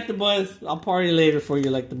get Electabuzz. I'll party later for you,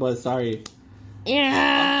 Electabuzz. Sorry.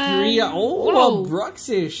 Yeah. Oh,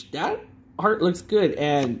 Bruxish. That art looks good.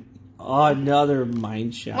 And another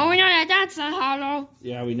Mind Shot. Well, we know that that's a hollow.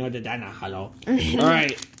 Yeah, we know that that's not hollow.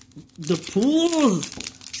 Alright. The pools.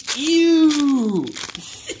 Ew.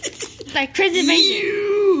 Like Crimson.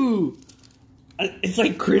 Ew. It's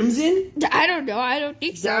like Crimson? I don't know. I don't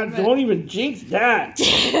think so. Don't even jinx that.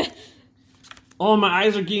 Oh, my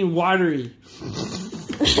eyes are getting watery.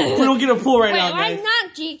 We don't get a pool right now, guys. I'm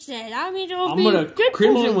not jinxing. I mean, it'll be good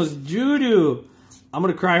Crimson pools. was doo-doo. I'm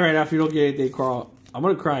gonna cry right now if you don't get anything, Carl. I'm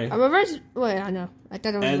gonna cry. A reverse. Wait, I know. I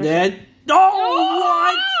thought it was. And then.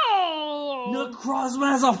 Oh, what?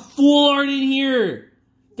 Necrozma has a full art in here.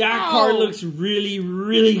 That card looks really,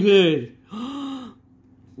 really good.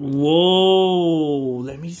 Whoa.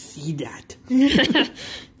 Let me see that.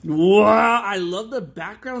 Wow. I love the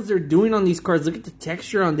backgrounds they're doing on these cards. Look at the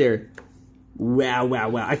texture on there. Wow, wow,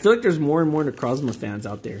 wow. I feel like there's more and more Necrozma fans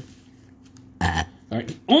out there. All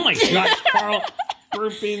right. Oh my gosh, Carl.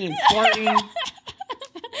 Burping and farting.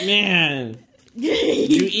 Man.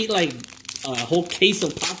 Did you eat like a whole case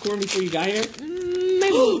of popcorn before you got here?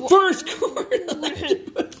 Maybe. First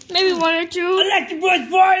card. Maybe 1 or 2.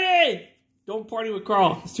 Collectibles party! Don't party with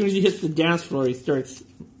Carl. As soon as he hits the dance floor, he starts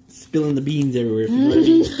spilling the beans everywhere. If you know what I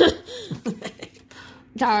mean.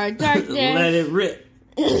 Tower of Darkness. Let it rip.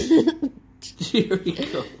 Here we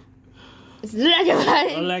go.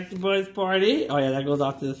 Collectibles party. Oh yeah, that goes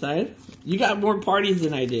off to the side. You got more parties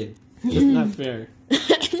than I did. That's not fair.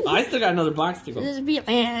 I still got another box to go. This be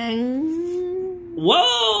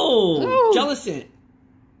Whoa! Ooh. Jellicent.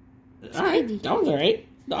 Alright, that one's alright.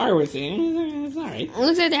 The artwork thing, it's alright. It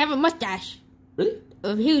looks like they have a mustache. Really?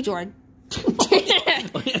 A huge one. Oh yeah,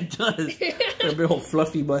 it does. A big old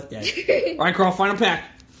fluffy mustache. Alright, Carl, final pack.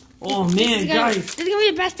 Oh man, guys. This is gonna be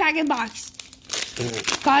the best pack in box.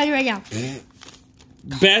 Call it right now.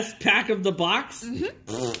 Best pack of the box?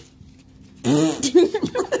 I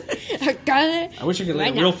wish I could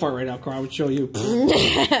let a real fart right now, Carl. I would show you.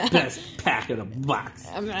 Best pack of the box.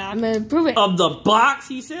 I'm gonna prove it. Of the box,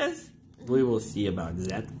 he says? We will see about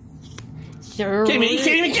that. Sure. You can't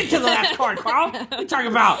even get to the last card, Carl. What are you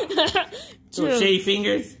talking about? Two shady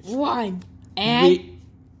fingers. 1. And...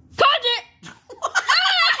 Caught it!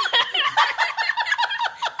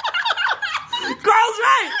 Carl's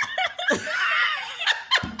right!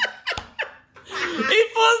 He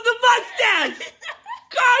pulls the mustache!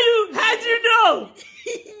 Carl, how'd you know?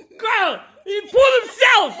 Carl, he pulled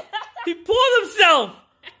himself! He pulled himself!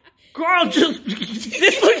 Carl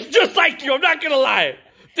this looks just like you, I'm not gonna lie.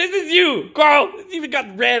 This is you, Carl. He's even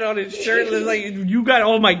got red on his shirt. It's like, you got,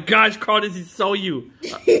 oh my gosh, Carl, this is so you.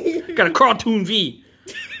 Got a Cartoon V.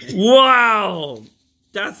 Wow.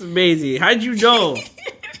 That's amazing. How'd you know?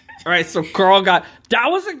 Alright, so Carl got, that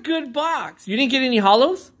was a good box. You didn't get any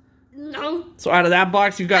hollows? No. So out of that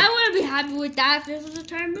box, you got... I wouldn't be happy with that if this was a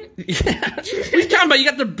tournament. Yeah. What are you talking about? You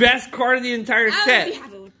got the best card of the entire set. I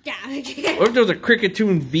wouldn't be happy with that. What if there was a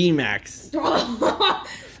Cricketoon VMAX?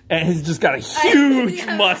 And he's just got a huge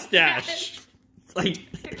mustache. It's like,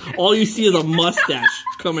 all you see is a mustache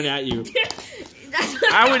coming at you.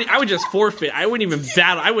 I would just forfeit. I wouldn't even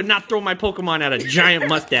battle. I would not throw my Pokemon at a giant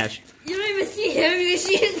mustache. You don't even see him. You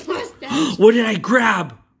see his mustache. What did I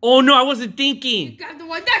grab? Oh no, I wasn't thinking. You grabbed the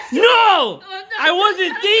one next to No! Oh, no! I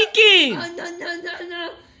wasn't thinking!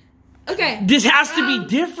 No. Okay. This has to be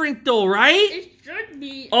different though, right? It should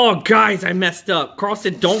be. Oh, guys, I messed up. Carl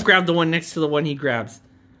said don't grab the one next to the one he grabs.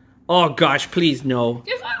 Oh, gosh, please, no.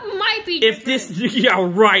 This one might be If different. this, yeah,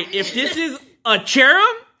 right. If this is a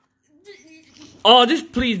Cherum? Oh, this,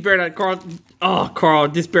 please bear not, Carl. Oh, Carl,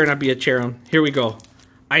 this better not be a Cherum. Here we go.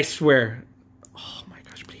 I swear. Oh, my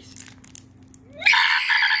gosh, please.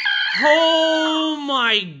 Oh,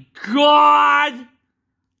 my God.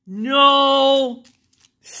 No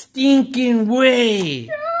stinking way.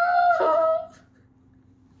 No.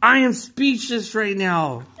 I am speechless right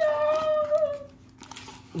now.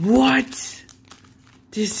 What?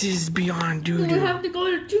 This is beyond doo-doo. We have to go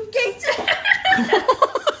to 2 gates.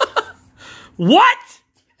 What?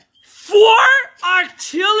 4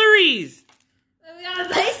 artilleries. We gotta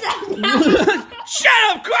place that now. Shut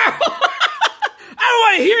up, Carl. I don't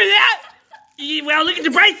want to hear that. Well, look at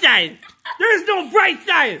the bright side. There's no bright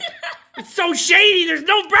side. It's so shady. There's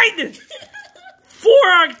no brightness. 4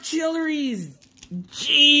 artilleries.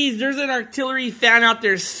 Jeez, there's an artillery fan out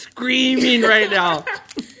there screaming right now.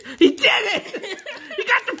 He did it! He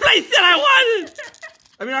got the place that I wanted!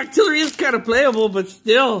 I mean, artillery is kind of playable, but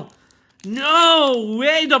still. No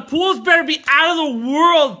way! The pools better be out of the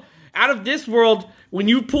world! Out of this world, when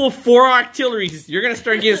you pull 4 artilleries, you're gonna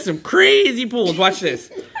start getting some crazy pulls. Watch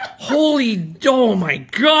this. Holy, oh my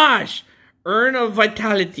gosh! Urn of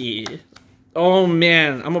Vitality. Oh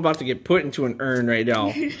man, I'm about to get put into an urn right now.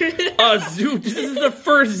 A zoo. This is the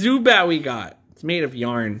first Zubat we got. It's made of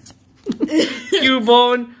yarn.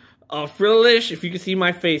 Cubone. Prerelease. If you can see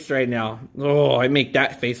my face right now. Oh, I make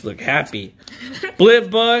that face look happy.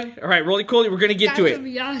 Blipbug. All right, Roly-Poly, we're gonna get to it.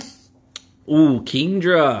 Be us. Ooh,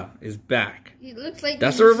 Kingdra is back. It looks like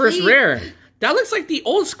that's a reverse rare. That looks like the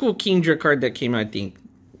old school Kingdra card that came out, I think.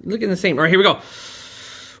 Looking the same. All right, here we go.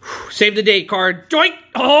 Save the date card. Joink!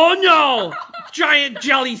 Oh no! Giant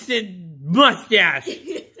Jellicent mustache.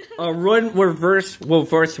 Run reverse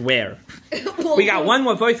wear. We got one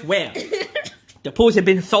reverse wear. The pools have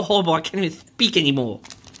been so horrible I can't even speak anymore.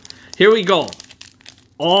 Here we go.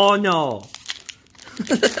 Oh no.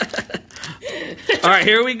 Alright,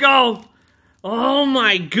 here we go. Oh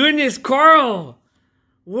my goodness, Carl.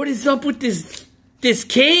 What is up with this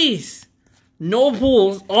case? No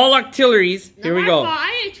pools, all artilleries. Here we go.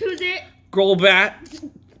 I didn't choose it. Golbat.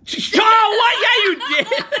 Oh, what? Yeah, you did.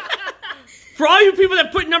 For all you people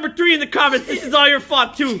that put number 3 in the comments, this is all your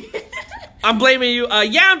fault too. I'm blaming you.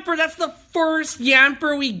 Yamper, that's the first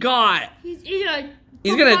Yamper we got. He's either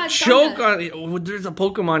He's gonna choke on it. Oh, there's a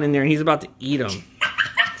Pokemon in there and he's about to eat him.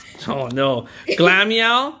 Oh no.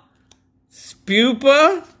 Glameow.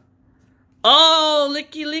 Spupa. Oh,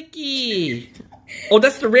 Licky Licky. Oh,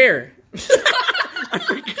 that's the rare. I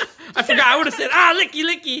forgot. I would have said, Licky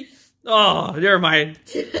Licky. Oh, never mind.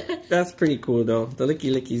 That's pretty cool, though. The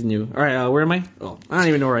Licky Licky's new. All right, where am I? Oh, I don't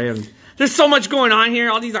even know where I am. There's so much going on here.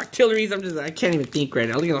 All these artilleries. I can't even think right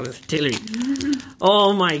now. Look at all this artillery.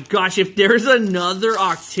 Oh my gosh. If there's another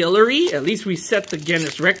artillery, at least we set the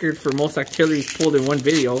Guinness record for most artilleries pulled in one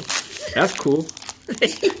video. That's cool.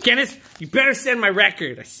 Guinness, you better send my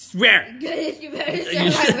record. I swear. Guinness, you better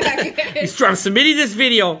send my record. I'm submitting this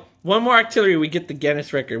video. One more artillery, we get the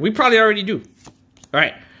Guinness record. We probably already do. All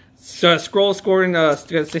right. So scroll scoring.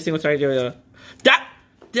 Single strike.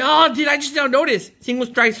 Oh, did I just now notice? Single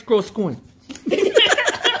strike, scroll scoring.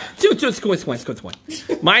 Scoring.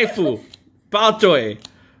 My fool. Baltoy.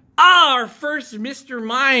 Our first Mr.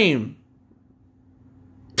 Mime.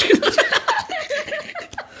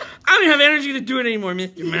 I don't have energy to do it anymore,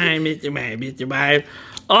 Mr. Mime.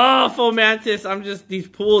 Oh, Fomantis, these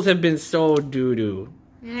pools have been so doo-doo.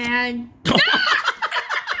 And...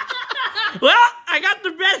 Well, I got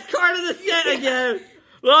the best card of the set again.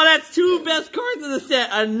 Well, that's 2 best cards of the set.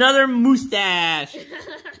 Another mustache.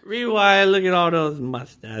 Rewind, look at all those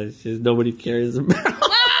mustaches nobody cares about.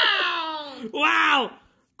 Wow! Wow!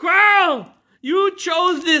 Carl, you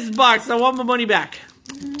chose this box. I want my money back.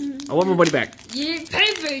 You didn't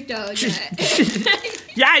pay for it though.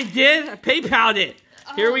 Yeah, I did. I PayPal'd it.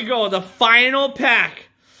 Here we go. The final pack.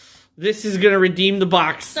 This is going to redeem the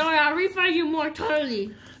box. Sorry, I'll refund you more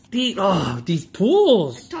totally. These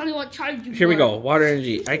pools. Totally won't charge you. Here we go. Water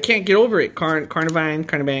energy. I can't get over it. Carnivine,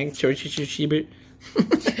 Shibit.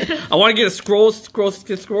 I want to get a scroll,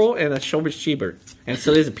 and a Showbiz Shibir, and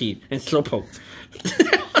Sizzipede, and Slowpoke.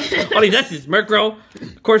 All this is Murkrow,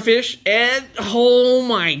 Corfish, and oh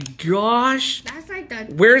my gosh. That's like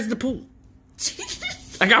that. Where's the pool?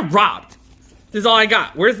 I got robbed. This is all I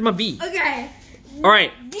got. Where's my bee? Okay. All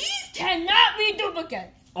right. These cannot be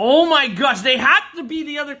duplicates. Oh my gosh, they have to be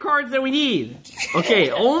the other cards that we need.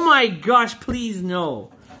 Okay, oh my gosh, please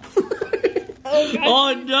no.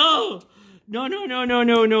 Oh no.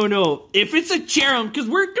 No. If it's a Cherim, because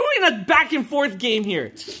we're doing a back and forth game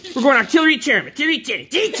here. We're going Artillery Cherim.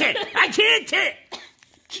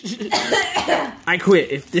 I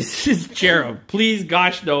quit if this is Cherim. Please,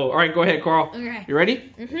 gosh, no. All right, go ahead, Carl. Okay. You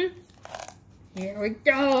ready? Mm-hmm. Here we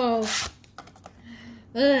go.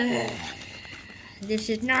 This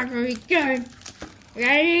is not very good.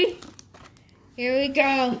 Ready? Here we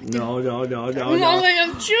go. No. Moment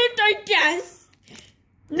of truth, I guess.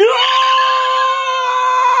 No!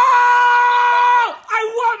 I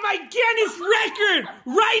want my Guinness record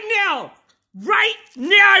right now. Right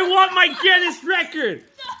now, I want my Guinness record.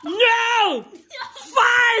 No! 5!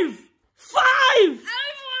 I don't even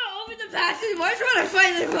want to open the packs anymore. I just want to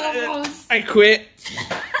find the Pokemon. I quit.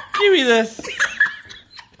 Give me this.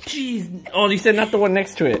 Jeez. Oh, you said not the one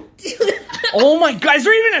next to it. Oh my god, is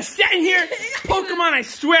there even a set in here? Pokemon, I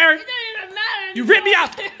swear. It doesn't even matter. You ripped me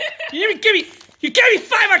off. You gave me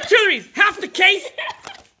 5 artilleries. Half the case.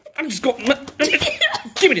 I'm just going.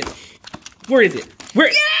 Give me this. Where is it? Where?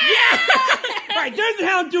 Yeah! All right, there's the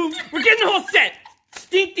Houndoom. We're getting the whole set.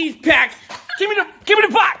 Stink these packs. Give me the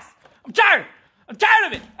box. I'm tired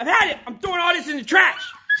of it. I've had it. I'm throwing all this in the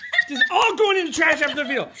trash. This is all going in the trash after the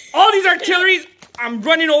video. All these artilleries, I'm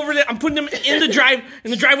running over them. I'm putting them in the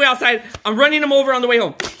driveway outside. I'm running them over on the way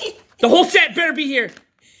home. The whole set better be here.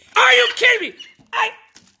 Are you kidding me?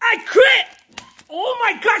 I quit. Oh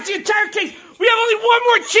my god, the entire case. We have only one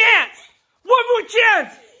more chance. One more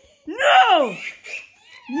chance. No.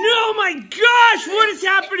 No, my gosh, what is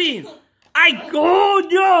happening? Oh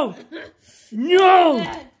no. No.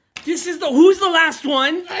 This is who's the last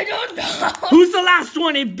one? I don't know. Who's the last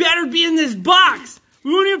one? It better be in this box.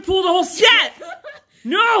 We won't even pull the whole set.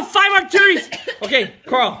 No, 5 artilleries. Okay,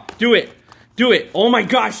 Carl, do it. Do it. Oh my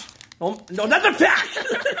gosh. Oh, no, not the pack.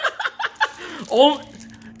 Oh,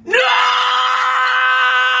 no!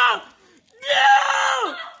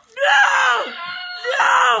 No! No!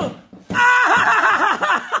 No!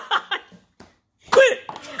 Ah! Quit!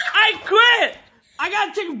 I quit! I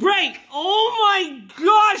gotta take a break. Oh my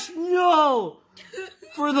gosh, no!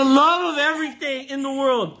 For the love of everything in the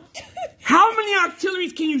world. How many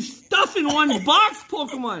artilleries can you stuff in one box,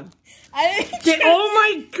 Pokemon? Oh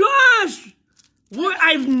my gosh! What?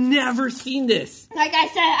 I've never seen this. Like I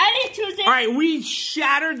said, I didn't choose it. Alright, we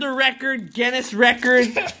shattered the record, Guinness record.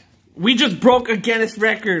 We just broke a Guinness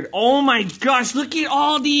record. Oh my gosh, look at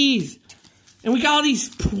all these. And we got all these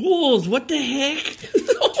pools. What the heck?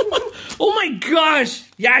 Oh my gosh.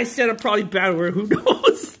 Yeah, I said a probably bad word. Who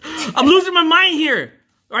knows? I'm losing my mind here.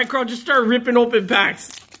 All right, Carl, just start ripping open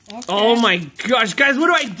packs. Okay. Oh my gosh. Guys, what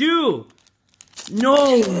do I do?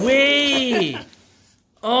 No way.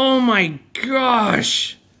 Oh my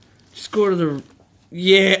gosh. Just go to the...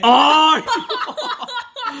 Yeah. Oh!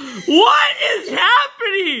 What is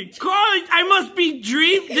happening? Carl, I must be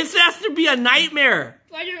dreaming. This has to be a nightmare.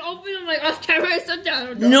 I just open them like off camera or something. I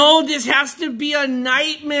don't know. No, this has to be a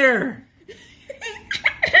nightmare.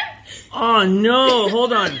 Oh no,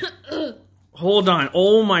 hold on. Hold on.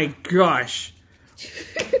 Oh my gosh.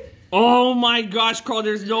 Oh my gosh, Carl,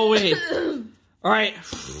 there's no way. Alright.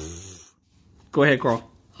 Go ahead, Carl.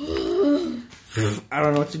 I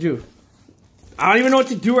don't know what to do. I don't even know what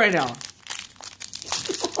to do right now.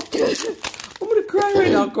 I'm gonna cry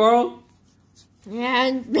right now, Carl.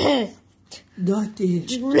 And nothing.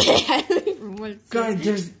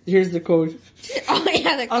 Guys, here's the code. Oh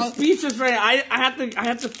yeah, the code. I'm speechless right now. I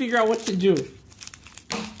have to figure out what to do.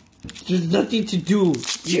 There's nothing to do.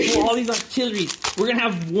 You pull all these auxiliaries. We're gonna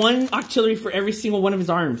have one auxiliary for every single one of his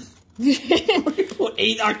arms. We're gonna pull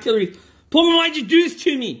 8 auxiliaries. Pokemon, why'd you do this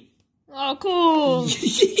to me? Oh, cool.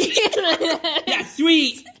 Yeah,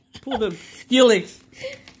 sweet. Pull the Steelix.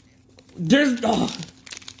 There's... Oh.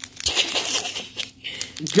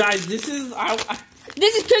 Guys, this is...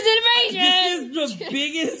 This is Chris Invasion. This is the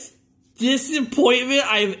biggest disappointment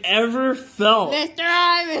I've ever felt. Mr.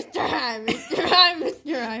 Rhyme, Mr. Rhyme, Mr. Rhyme,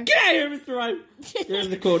 Mr. Rhyme. Get out of here, Mr. Rhyme. There's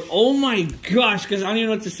the code. Oh my gosh, because I don't even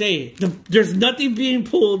know what to say. There's nothing being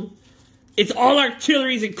pulled. It's all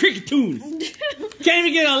artilleries and cricketoons. Can't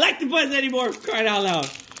even get Collectibles anymore, crying out loud.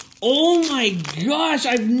 Oh my gosh,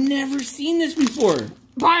 I've never seen this before.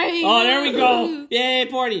 Party. Oh, there we go. Yay,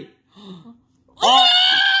 party. Oh.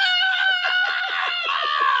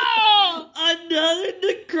 Another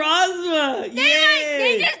Necrozma. Yay.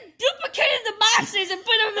 They just duplicated the boxes and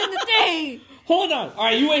put them in the thing. Hold on. All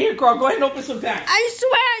right, you wait here, Carl. Go ahead and open some packs. I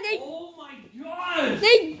swear, Oh my gosh.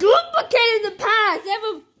 They duplicated the packs. They have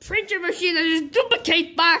a printer machine that just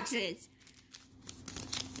duplicates boxes.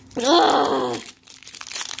 Ugh.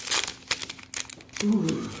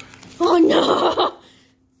 Oh no!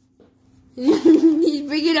 He's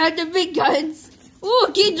bringing out the big guns.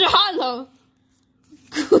 Ooh, kids are hollow.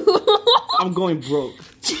 I'm going broke.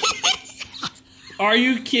 Are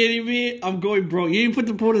you kidding me? I'm going broke. You didn't put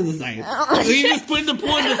the pull in the stack. You just put the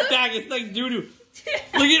pull in the stack. It's like doo-doo.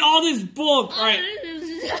 Look at all this bulk. All right.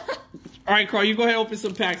 All right, Carl, you go ahead and open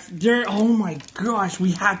some packs. Oh my gosh,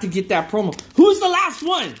 we have to get that promo. Who's the last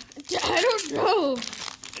one? I don't know.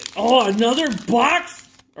 Oh, another box?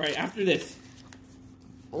 All right, after this.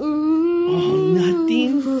 Oh,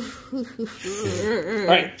 nothing. All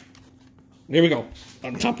right, there we go.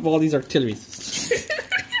 On top of all these artilleries.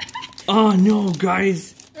 Oh no,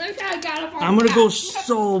 guys. I'm gonna go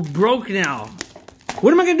so broke now.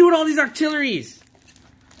 What am I gonna do with all these artilleries?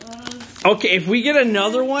 Okay, if we get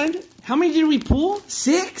another one, how many did we pull?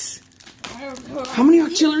 6? I don't know. How many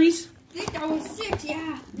artilleries? I think that was 6,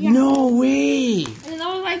 yeah. No way. And that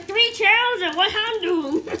was like 3 channels and 1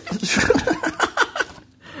 Houndoom.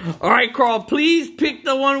 All right, Carl, please pick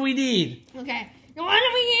the one we need. Okay, the one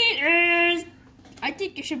we need is... I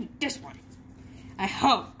think it should be this one. I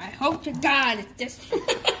hope to God it's this one.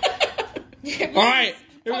 All right,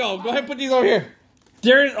 here we go. Go ahead and put these over here.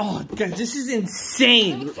 Oh, guys, this is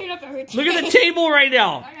insane. Let me clean up everything. Look at the table right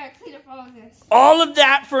now. I gotta clean up all of this. All of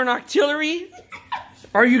that for an artillery?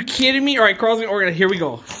 Are you kidding me? All right, Carl's gonna organize. Here we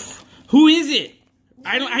go. Who is it?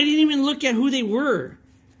 I didn't even look at who they were.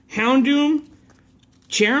 Houndoom,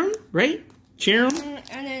 Charon, right? Charon.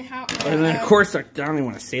 And then And then of course I don't even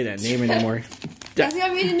want to say that name anymore. That's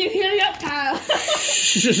gonna be the new Heliop tile.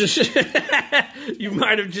 You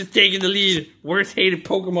might have just taken the lead. Worst hated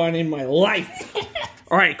Pokemon in my life.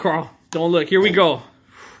 All right, Carl, don't look. Here we go.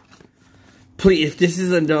 Please, if this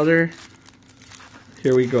is another...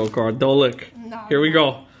 Here we go, Carl. Don't look. No. Here we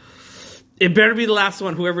go. It better be the last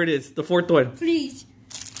one, whoever it is. The 4th one. Please.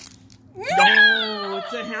 No,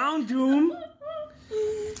 it's a Houndoom.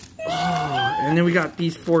 Oh, and then we got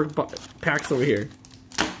these 4 packs over here.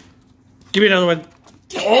 Give me another one.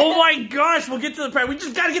 Oh my gosh, we'll get to the pack. We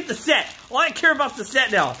just gotta get the set. All I care about is the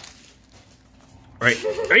set now. All right.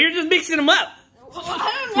 Or you're just mixing them up. Well, I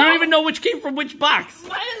don't know. We don't even know which came from which box.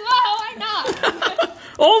 Might as well, why not?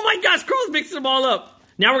 Oh my gosh, Carl's mixing them all up.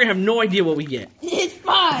 Now we're gonna have no idea what we get. It's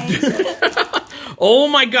fine. Oh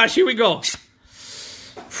my gosh, here we go.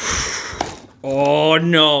 Oh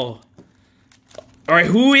no. Alright,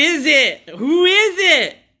 who is it? Who is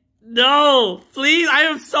it? No, please, I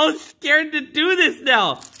am so scared to do this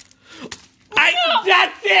now.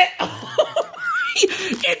 That's it.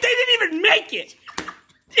 It didn't even make it.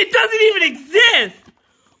 It doesn't even exist.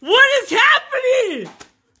 What is happening?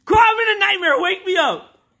 Carl, I'm in a nightmare. Wake me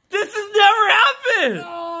up. This has never happened.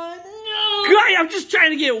 Oh, no. God, I'm just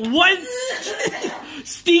trying to get one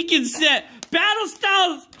stinking set. Battle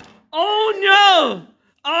styles. Oh, no.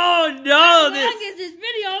 Oh, no. How long is this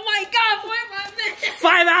video? Oh, my God. 45 minutes.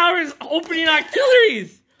 5 hours opening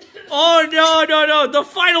auxiliaries. Oh, no, no, no. The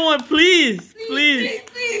final one, please. Please.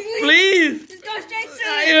 Please. Just go straight to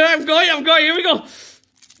it. I'm going. Here we go.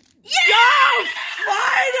 Yeah! Oh,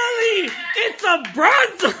 finally! It's a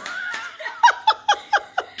bronze.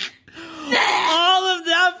 All of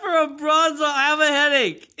that for a bronze. I have a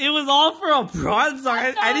headache. It was all for a bronze.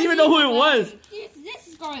 I didn't even know who it was. This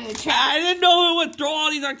is going in the trash. I didn't know who it would throw all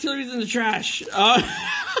these auxiliaries in the trash.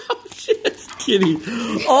 Just kidding.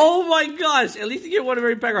 Oh my gosh. At least you get one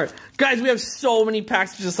very pack card. Guys, we have so many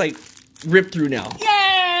packs to just like rip through now.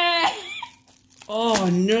 Yeah! Oh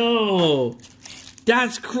no.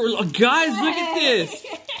 That's cool. Oh, guys, look at this.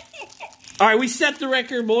 All right, we set the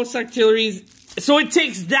record, most auxiliaries. So it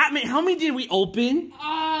takes that many. How many did we open?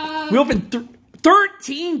 We opened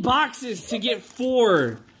 13 boxes to get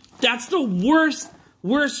 4. That's the worst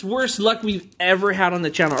luck we've ever had on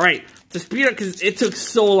the channel. All right, to speed up, because it took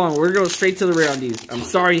so long. We're going to go straight to the rare on these. I'm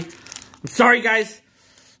sorry, guys.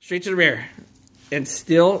 Straight to the rare. And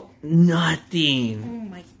still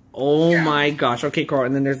nothing. Oh my gosh. Okay, Carl,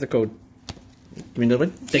 and then there's the code. Give me another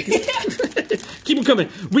one. Thank you. Keep them coming.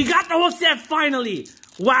 We got the whole set finally.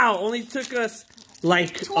 Wow, only took us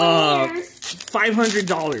like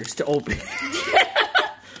 $500 to open.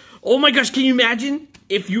 Oh my gosh, can you imagine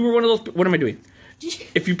if you were one of those? What am I doing?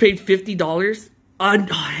 If you paid $50, a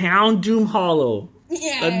Houndoom Hollow.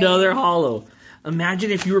 Yeah. Another Hollow.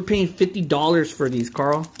 Imagine if you were paying $50 for these,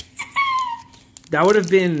 Carl. That would have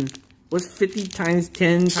been, what's 50 times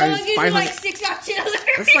 10 times 500? Like 6 auxiliaries.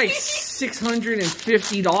 That's like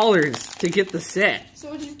 $650 to get the set.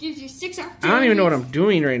 So it just gives you 6 auxiliaries. I don't even know what I'm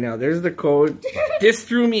doing right now. There's the code. This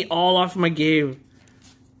threw me all off my game.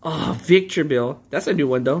 Oh, Victor Bill. That's a new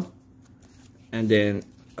one though. And then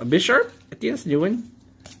a Bisharp. I think that's a new one.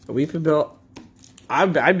 A Weeping Bill.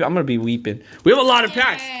 I'm gonna be weeping. We have a lot of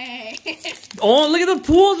packs. Oh, look at the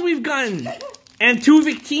pools we've gotten. And 2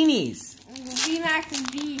 Victinis. VMAX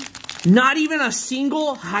and V. Not even a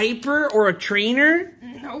single hyper or a trainer?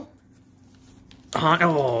 Nope.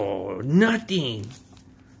 Oh, nothing.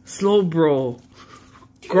 Slow bro.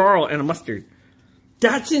 Girl and a mustard.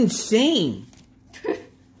 That's insane.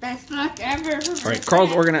 Best luck ever. Alright,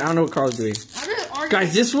 Carl's organizing. I don't know what Carl's doing.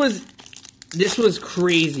 Guys, this was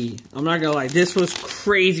crazy. I'm not gonna lie. This was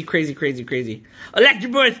crazy.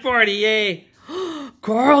 Electric Boys Party, yay.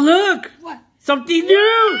 Carl, look. What? Something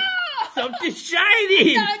new. Something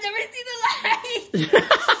shiny. No, I've never seen the light.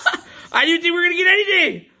 I didn't think we were going to get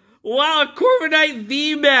anything. Wow, a Corviknight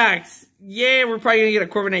VMAX. Yeah, we're probably going to get a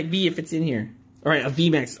Corviknight V if it's in here. All right, a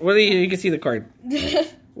VMAX. Well, you can see the card.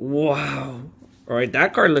 Wow. All right,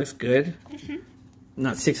 that card looks good.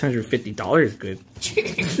 Not $650 good.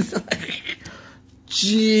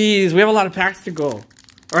 Jeez, we have a lot of packs to go. All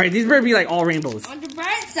right, these better be like all rainbows. On the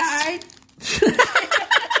bright side.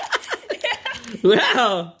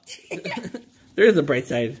 Wow. There's a bright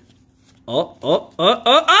side. Oh.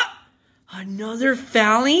 Another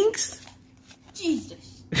Phalanx?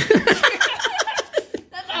 Jesus. That's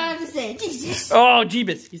all I have to say. Jesus. Oh,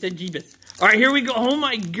 Jeebus. He said Jeebus. All right, here we go. Oh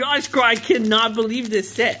my gosh, Carl. I cannot believe this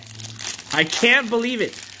set. I can't believe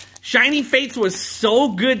it. Shiny Fates was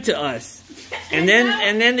so good to us. And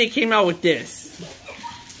then they came out with this.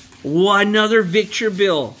 Another Victor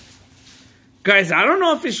Bill. Guys, I don't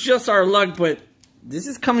know if it's just our luck, but this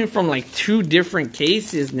is coming from like 2 different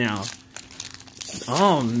cases now.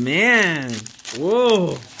 Oh, man. Whoa.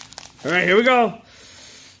 All right, here we go.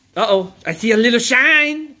 Uh-oh. I see a little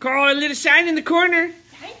shine. Carl, a little shine in the corner.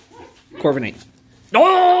 Corviknight.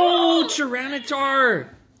 Oh, Tyranitar.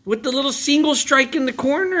 With the little single strike in the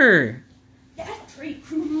corner. That's pretty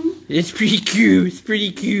cool. It's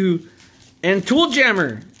pretty cute. And Tool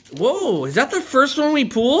Jammer. Whoa, is that the first one we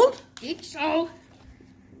pulled? I think so.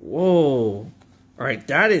 Whoa. All right,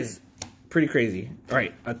 that is pretty crazy. All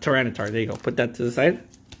right, a Tyranitar. There you go. Put that to the side.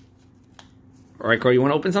 All right, Corey, you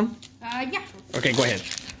want to open some? Yeah. Okay, go ahead.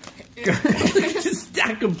 Just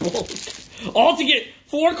stack them both. All to get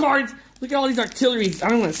 4 cards. Look at all these auxiliaries. I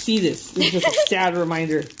don't want to see this. This is just a sad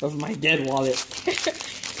reminder of my dead wallet.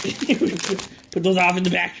 Put those off in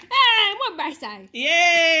the back. Hey, one by side.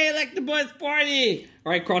 Yay, like the Buzz Party.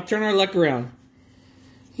 All right, Carl, turn our luck around.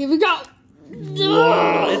 Here we go.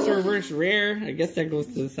 Wow, it's a reverse rare. I guess that goes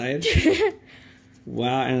to the side.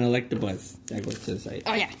 Wow, and I like the buzz. That goes to the side.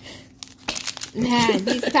 Oh, yeah. Man,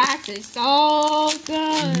 these packs are so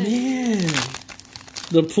good. Man.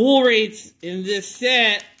 The pull rates in this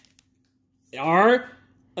set are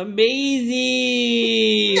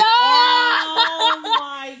amazing. No! Oh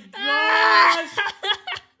my gosh.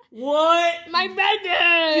 What? My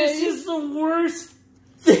goodness. This is the worst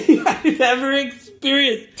thing I've ever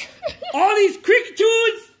experienced. All these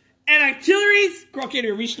Cricketoods and artilleries. Girl, can't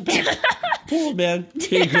even reach the pack. Pull, man.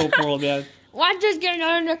 Here you go, Pearl, man. Why just get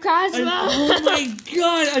another Necrozma? Oh my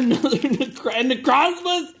god, another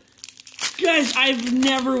Necrozmas? Guys, I've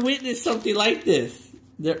never witnessed something like this.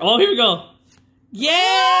 Oh, here we go. Yay!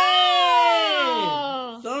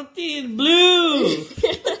 Oh. Something blue.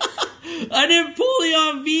 An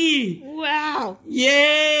Empoleon V. Wow.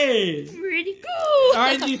 Yay! Pretty cool.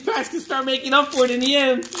 Alright, these packs can start making up for it in the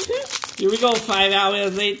end. Here we go, 5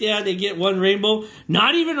 hours later, they get one rainbow.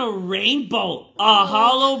 Not even a rainbow. A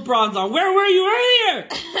hollow Bronzong. Where were you earlier?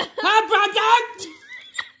 Huh, Bronzong?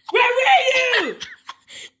 Where were you?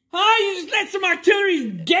 Huh, you just let some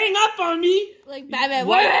artilleries gang up on me? Like Batman,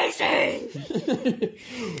 where is he?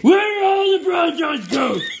 Where are all the Bronzongs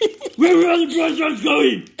going? Where are all the Bronzongs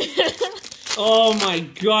going? Oh my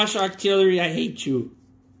gosh, artillery, I hate you.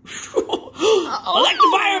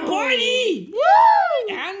 Electivire party! Woo!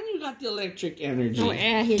 And you got the electric energy. Oh,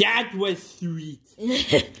 yeah, that was sweet.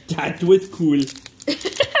 That was cool.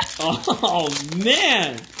 Oh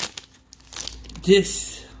man.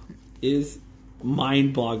 This is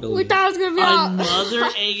mind-boggling. We thought it was gonna be another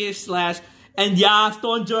eggish slash. And yeah,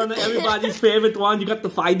 Stone Journal, everybody's favorite one. You got the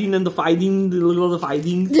fighting and the fighting, the little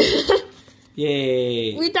fighting.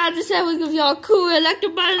 Yay. We thought the set was gonna be all cool,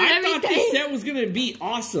 Electabuzz and everything. I thought this set was gonna be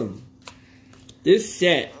awesome. This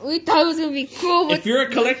set. We thought it was gonna be cool. If you're a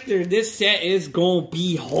collector, this set is gonna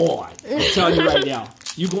be hard. I'm telling you right now.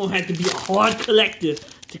 You're gonna have to be a hard collector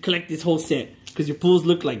to collect this whole set. Because your pools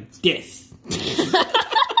look like this.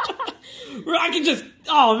 Where I can just,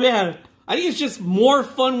 oh man. I think it's just more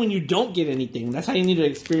fun when you don't get anything. That's how you need to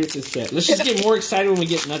experience this set. Let's just get more excited when we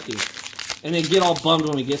get nothing. And then get all bummed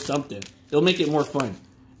when we get something. It'll make it more fun.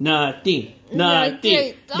 Nothing.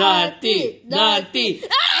 Nothing. Nothing. Nothing.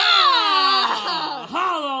 Ah!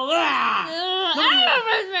 Hollow. Ah!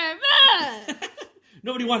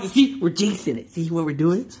 Nobody wants to see. We're jinxing it. See what we're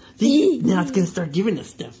doing? See? Now it's going to start giving us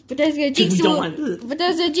stuff. But that's going to jinx. We don't want but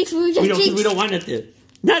that's a jinx. We don't want nothing.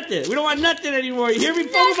 Nothing. We don't want nothing anymore. You hear me,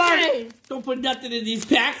 Pokemon? Don't put nothing in these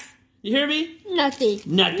packs. You hear me? Nothing.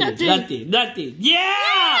 Nothing.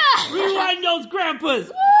 Yeah! Rewind those grandpas.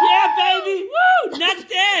 Woo! Yeah, baby. Woo!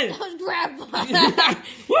 Nothing. Those grandpas.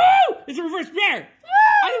 Woo! It's a reverse rare.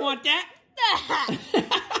 I didn't want that.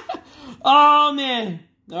 Oh, man.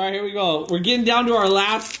 All right, here we go. We're getting down to our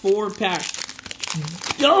last 4 packs.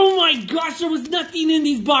 Oh, my gosh. There was nothing in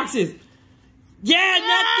these boxes. Yeah,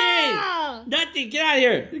 nothing. Nothing. Get out of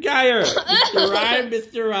here. Get out of here. Mr. Ryan,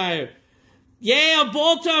 Mr. Ryan. Yeah,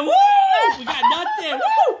 Bolton. Woo! We got nothing.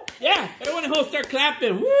 Woo! Yeah, everyone at home start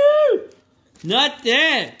clapping. Woo!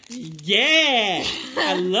 Nothing. Yeah.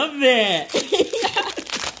 I love it.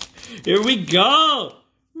 Here we go.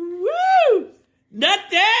 Woo!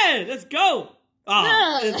 Nothing. Let's go.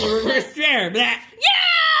 Oh, it's a reverse rare. Blah.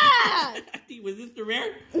 Yeah! Was this the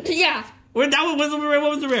rare? Yeah. That one was the rare.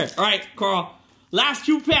 What was the rare? All right, Carl. Last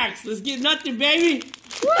 2 packs. Let's get nothing, baby.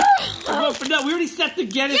 Woo! We already set the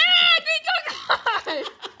Guinness. Yeah, big card.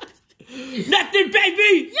 Nothing,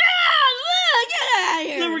 baby. Yeah, look, get out of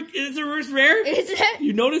here. It's a reverse rare. Is it?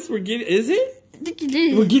 You notice we're getting? Is it? I think it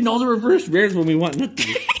is. We're getting all the reverse rares when we want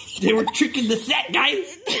nothing. They were tricking the set,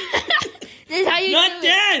 guys. This is how you nothing. do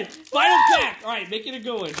it. Final pack. All right, make it a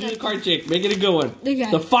good one. Do the card trick. Make it a good one.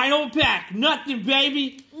 Okay. The final pack. Nothing,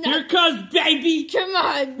 baby. Here it comes, baby. Come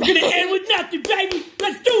on. We're gonna end with nothing, baby.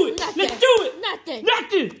 Let's do it. Nothing. Let's do it. Nothing.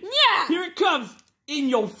 Nothing. Yeah. Here it comes. In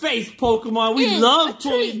your face, Pokemon. We love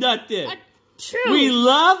pulling nothing. We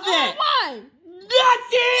love it. Nothing.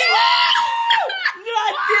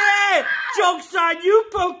 Nothing. Joke's on you,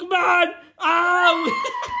 Pokemon. Oh,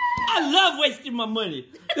 I love wasting my money.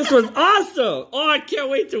 This was awesome. Oh, I can't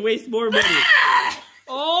wait to waste more money.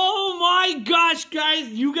 Oh my gosh, guys.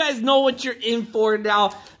 You guys know what you're in for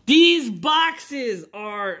now. These boxes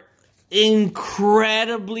are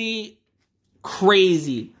incredibly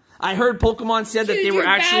crazy. I heard Pokemon said that they were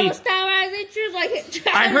actually...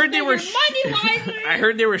 I heard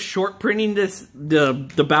they were short printing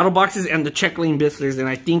the battle boxes and the check lane blisters, and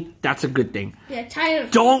I think that's a good thing. Yeah,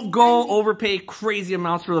 don't go overpay crazy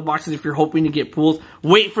amounts for the boxes if you're hoping to get pulls.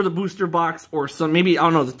 Wait for the booster box or some, maybe, I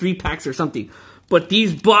don't know, the 3 packs or something. But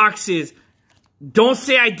these boxes, don't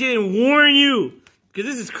say I didn't warn you. Because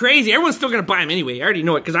this is crazy. Everyone's still going to buy them anyway. I already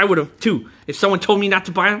know it because I would have too. If someone told me not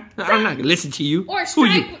to buy them, I'm not going to listen to you. Or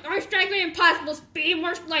strike with impossible speed.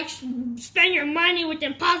 Or like spend your money with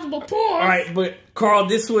impossible pools. Alright, but Carl,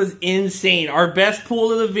 this was insane. Our best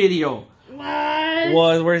pool of the video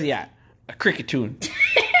where's he at? A Cricketoon.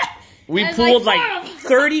 We pulled like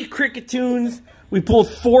 30 Cricketoons. We pulled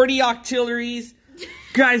 40 Octilleries.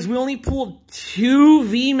 Guys, we only pulled 2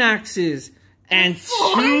 VMAXs and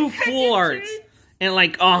 2 full arts. And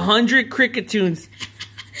like 100 Cricketoons.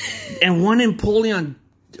 And 1 Empoleon.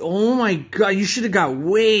 Oh my god, you should have got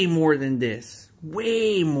way more than this.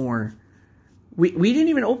 Way more. We didn't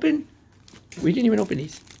even open. We didn't even open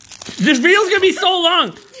these. This video's gonna be so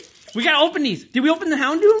long. We gotta open these. Did we open the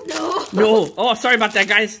Houndoom? No. No. Oh, sorry about that,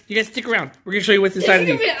 guys. You guys stick around. We're gonna show you what's inside of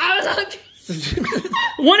these. I was hungry.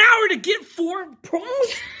 1 hour to get 4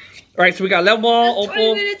 promos? Alright, so we got Level Ball,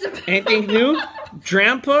 Opal, anything new?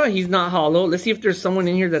 Drampa, he's not hollow. Let's see if there's someone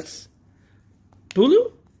in here that's...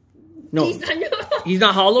 Bulu? No. He's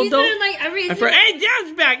not hollow, though? Like hey,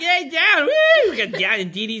 Down's back! Hey, Down! Woo! We got Down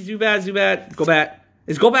and Didi, Zubat, Golbat.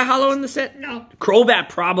 Is Golbat hollow in the set? No. Crobat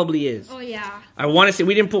probably is. Oh, yeah. I want to say,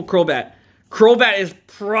 we didn't pull Crobat. Crobat is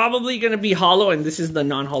probably going to be hollow, and this is the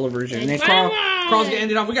non-hollow version. And then Carl's going to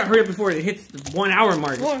end it off. We got to hurry up before it hits the 1 hour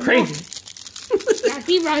mark. It's crazy. Yeah,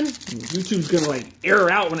 keep running. YouTube's going to, like,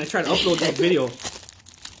 error out when I try to upload this video.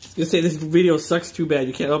 It's going to say this video sucks too bad.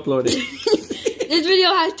 You can't upload it. This video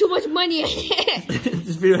has too much money in it.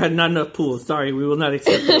 This video had not enough pools. Sorry, we will not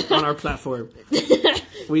accept it on our platform.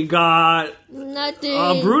 We got...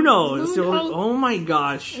 Nothing. Bruno. Oh my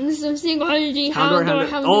gosh. Some single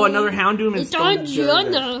Houndoom. Oh, another Houndoom. It's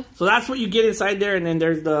Arianna. So that's what you get inside there, and then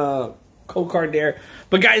there's the code card there.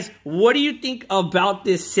 But guys, what do you think about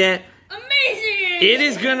this set? Amazing! It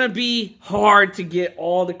is gonna be hard to get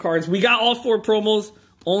all the cards. We got all 4 promos.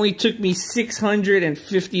 Only took me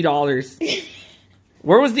 $650.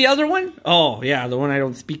 Where was the other one? Oh, yeah, the one I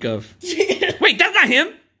don't speak of. Wait, that's not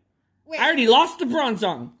him. Wait. I already lost the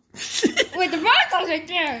Bronzong. Wait, the Bronzong's right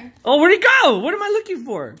there. Oh, where'd it go? What am I looking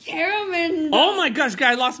for? Caram and... Oh my gosh,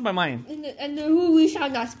 guy, I lost my mind. And the who we shall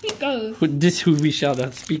not speak of. This who we shall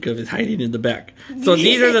not speak of is hiding in the back. So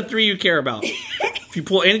these are the 3 you care about. If you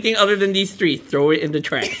pull anything other than these 3, throw it in the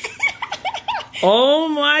trash. Oh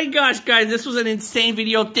my gosh, guys, this was an insane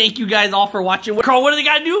video. Thank you guys all for watching. Carl, what do they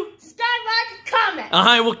gotta do? Subscribe, like, and comment.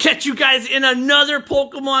 Alright, we'll catch you guys in another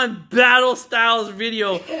Pokemon Battle Styles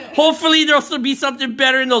video. Hopefully there'll still be something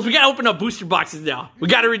better in those. We gotta open up booster boxes now. We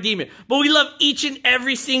gotta redeem it. But we love each and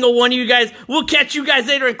every single one of you guys. We'll catch you guys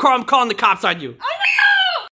later, and Carl, I'm calling the cops on you. Oh my god!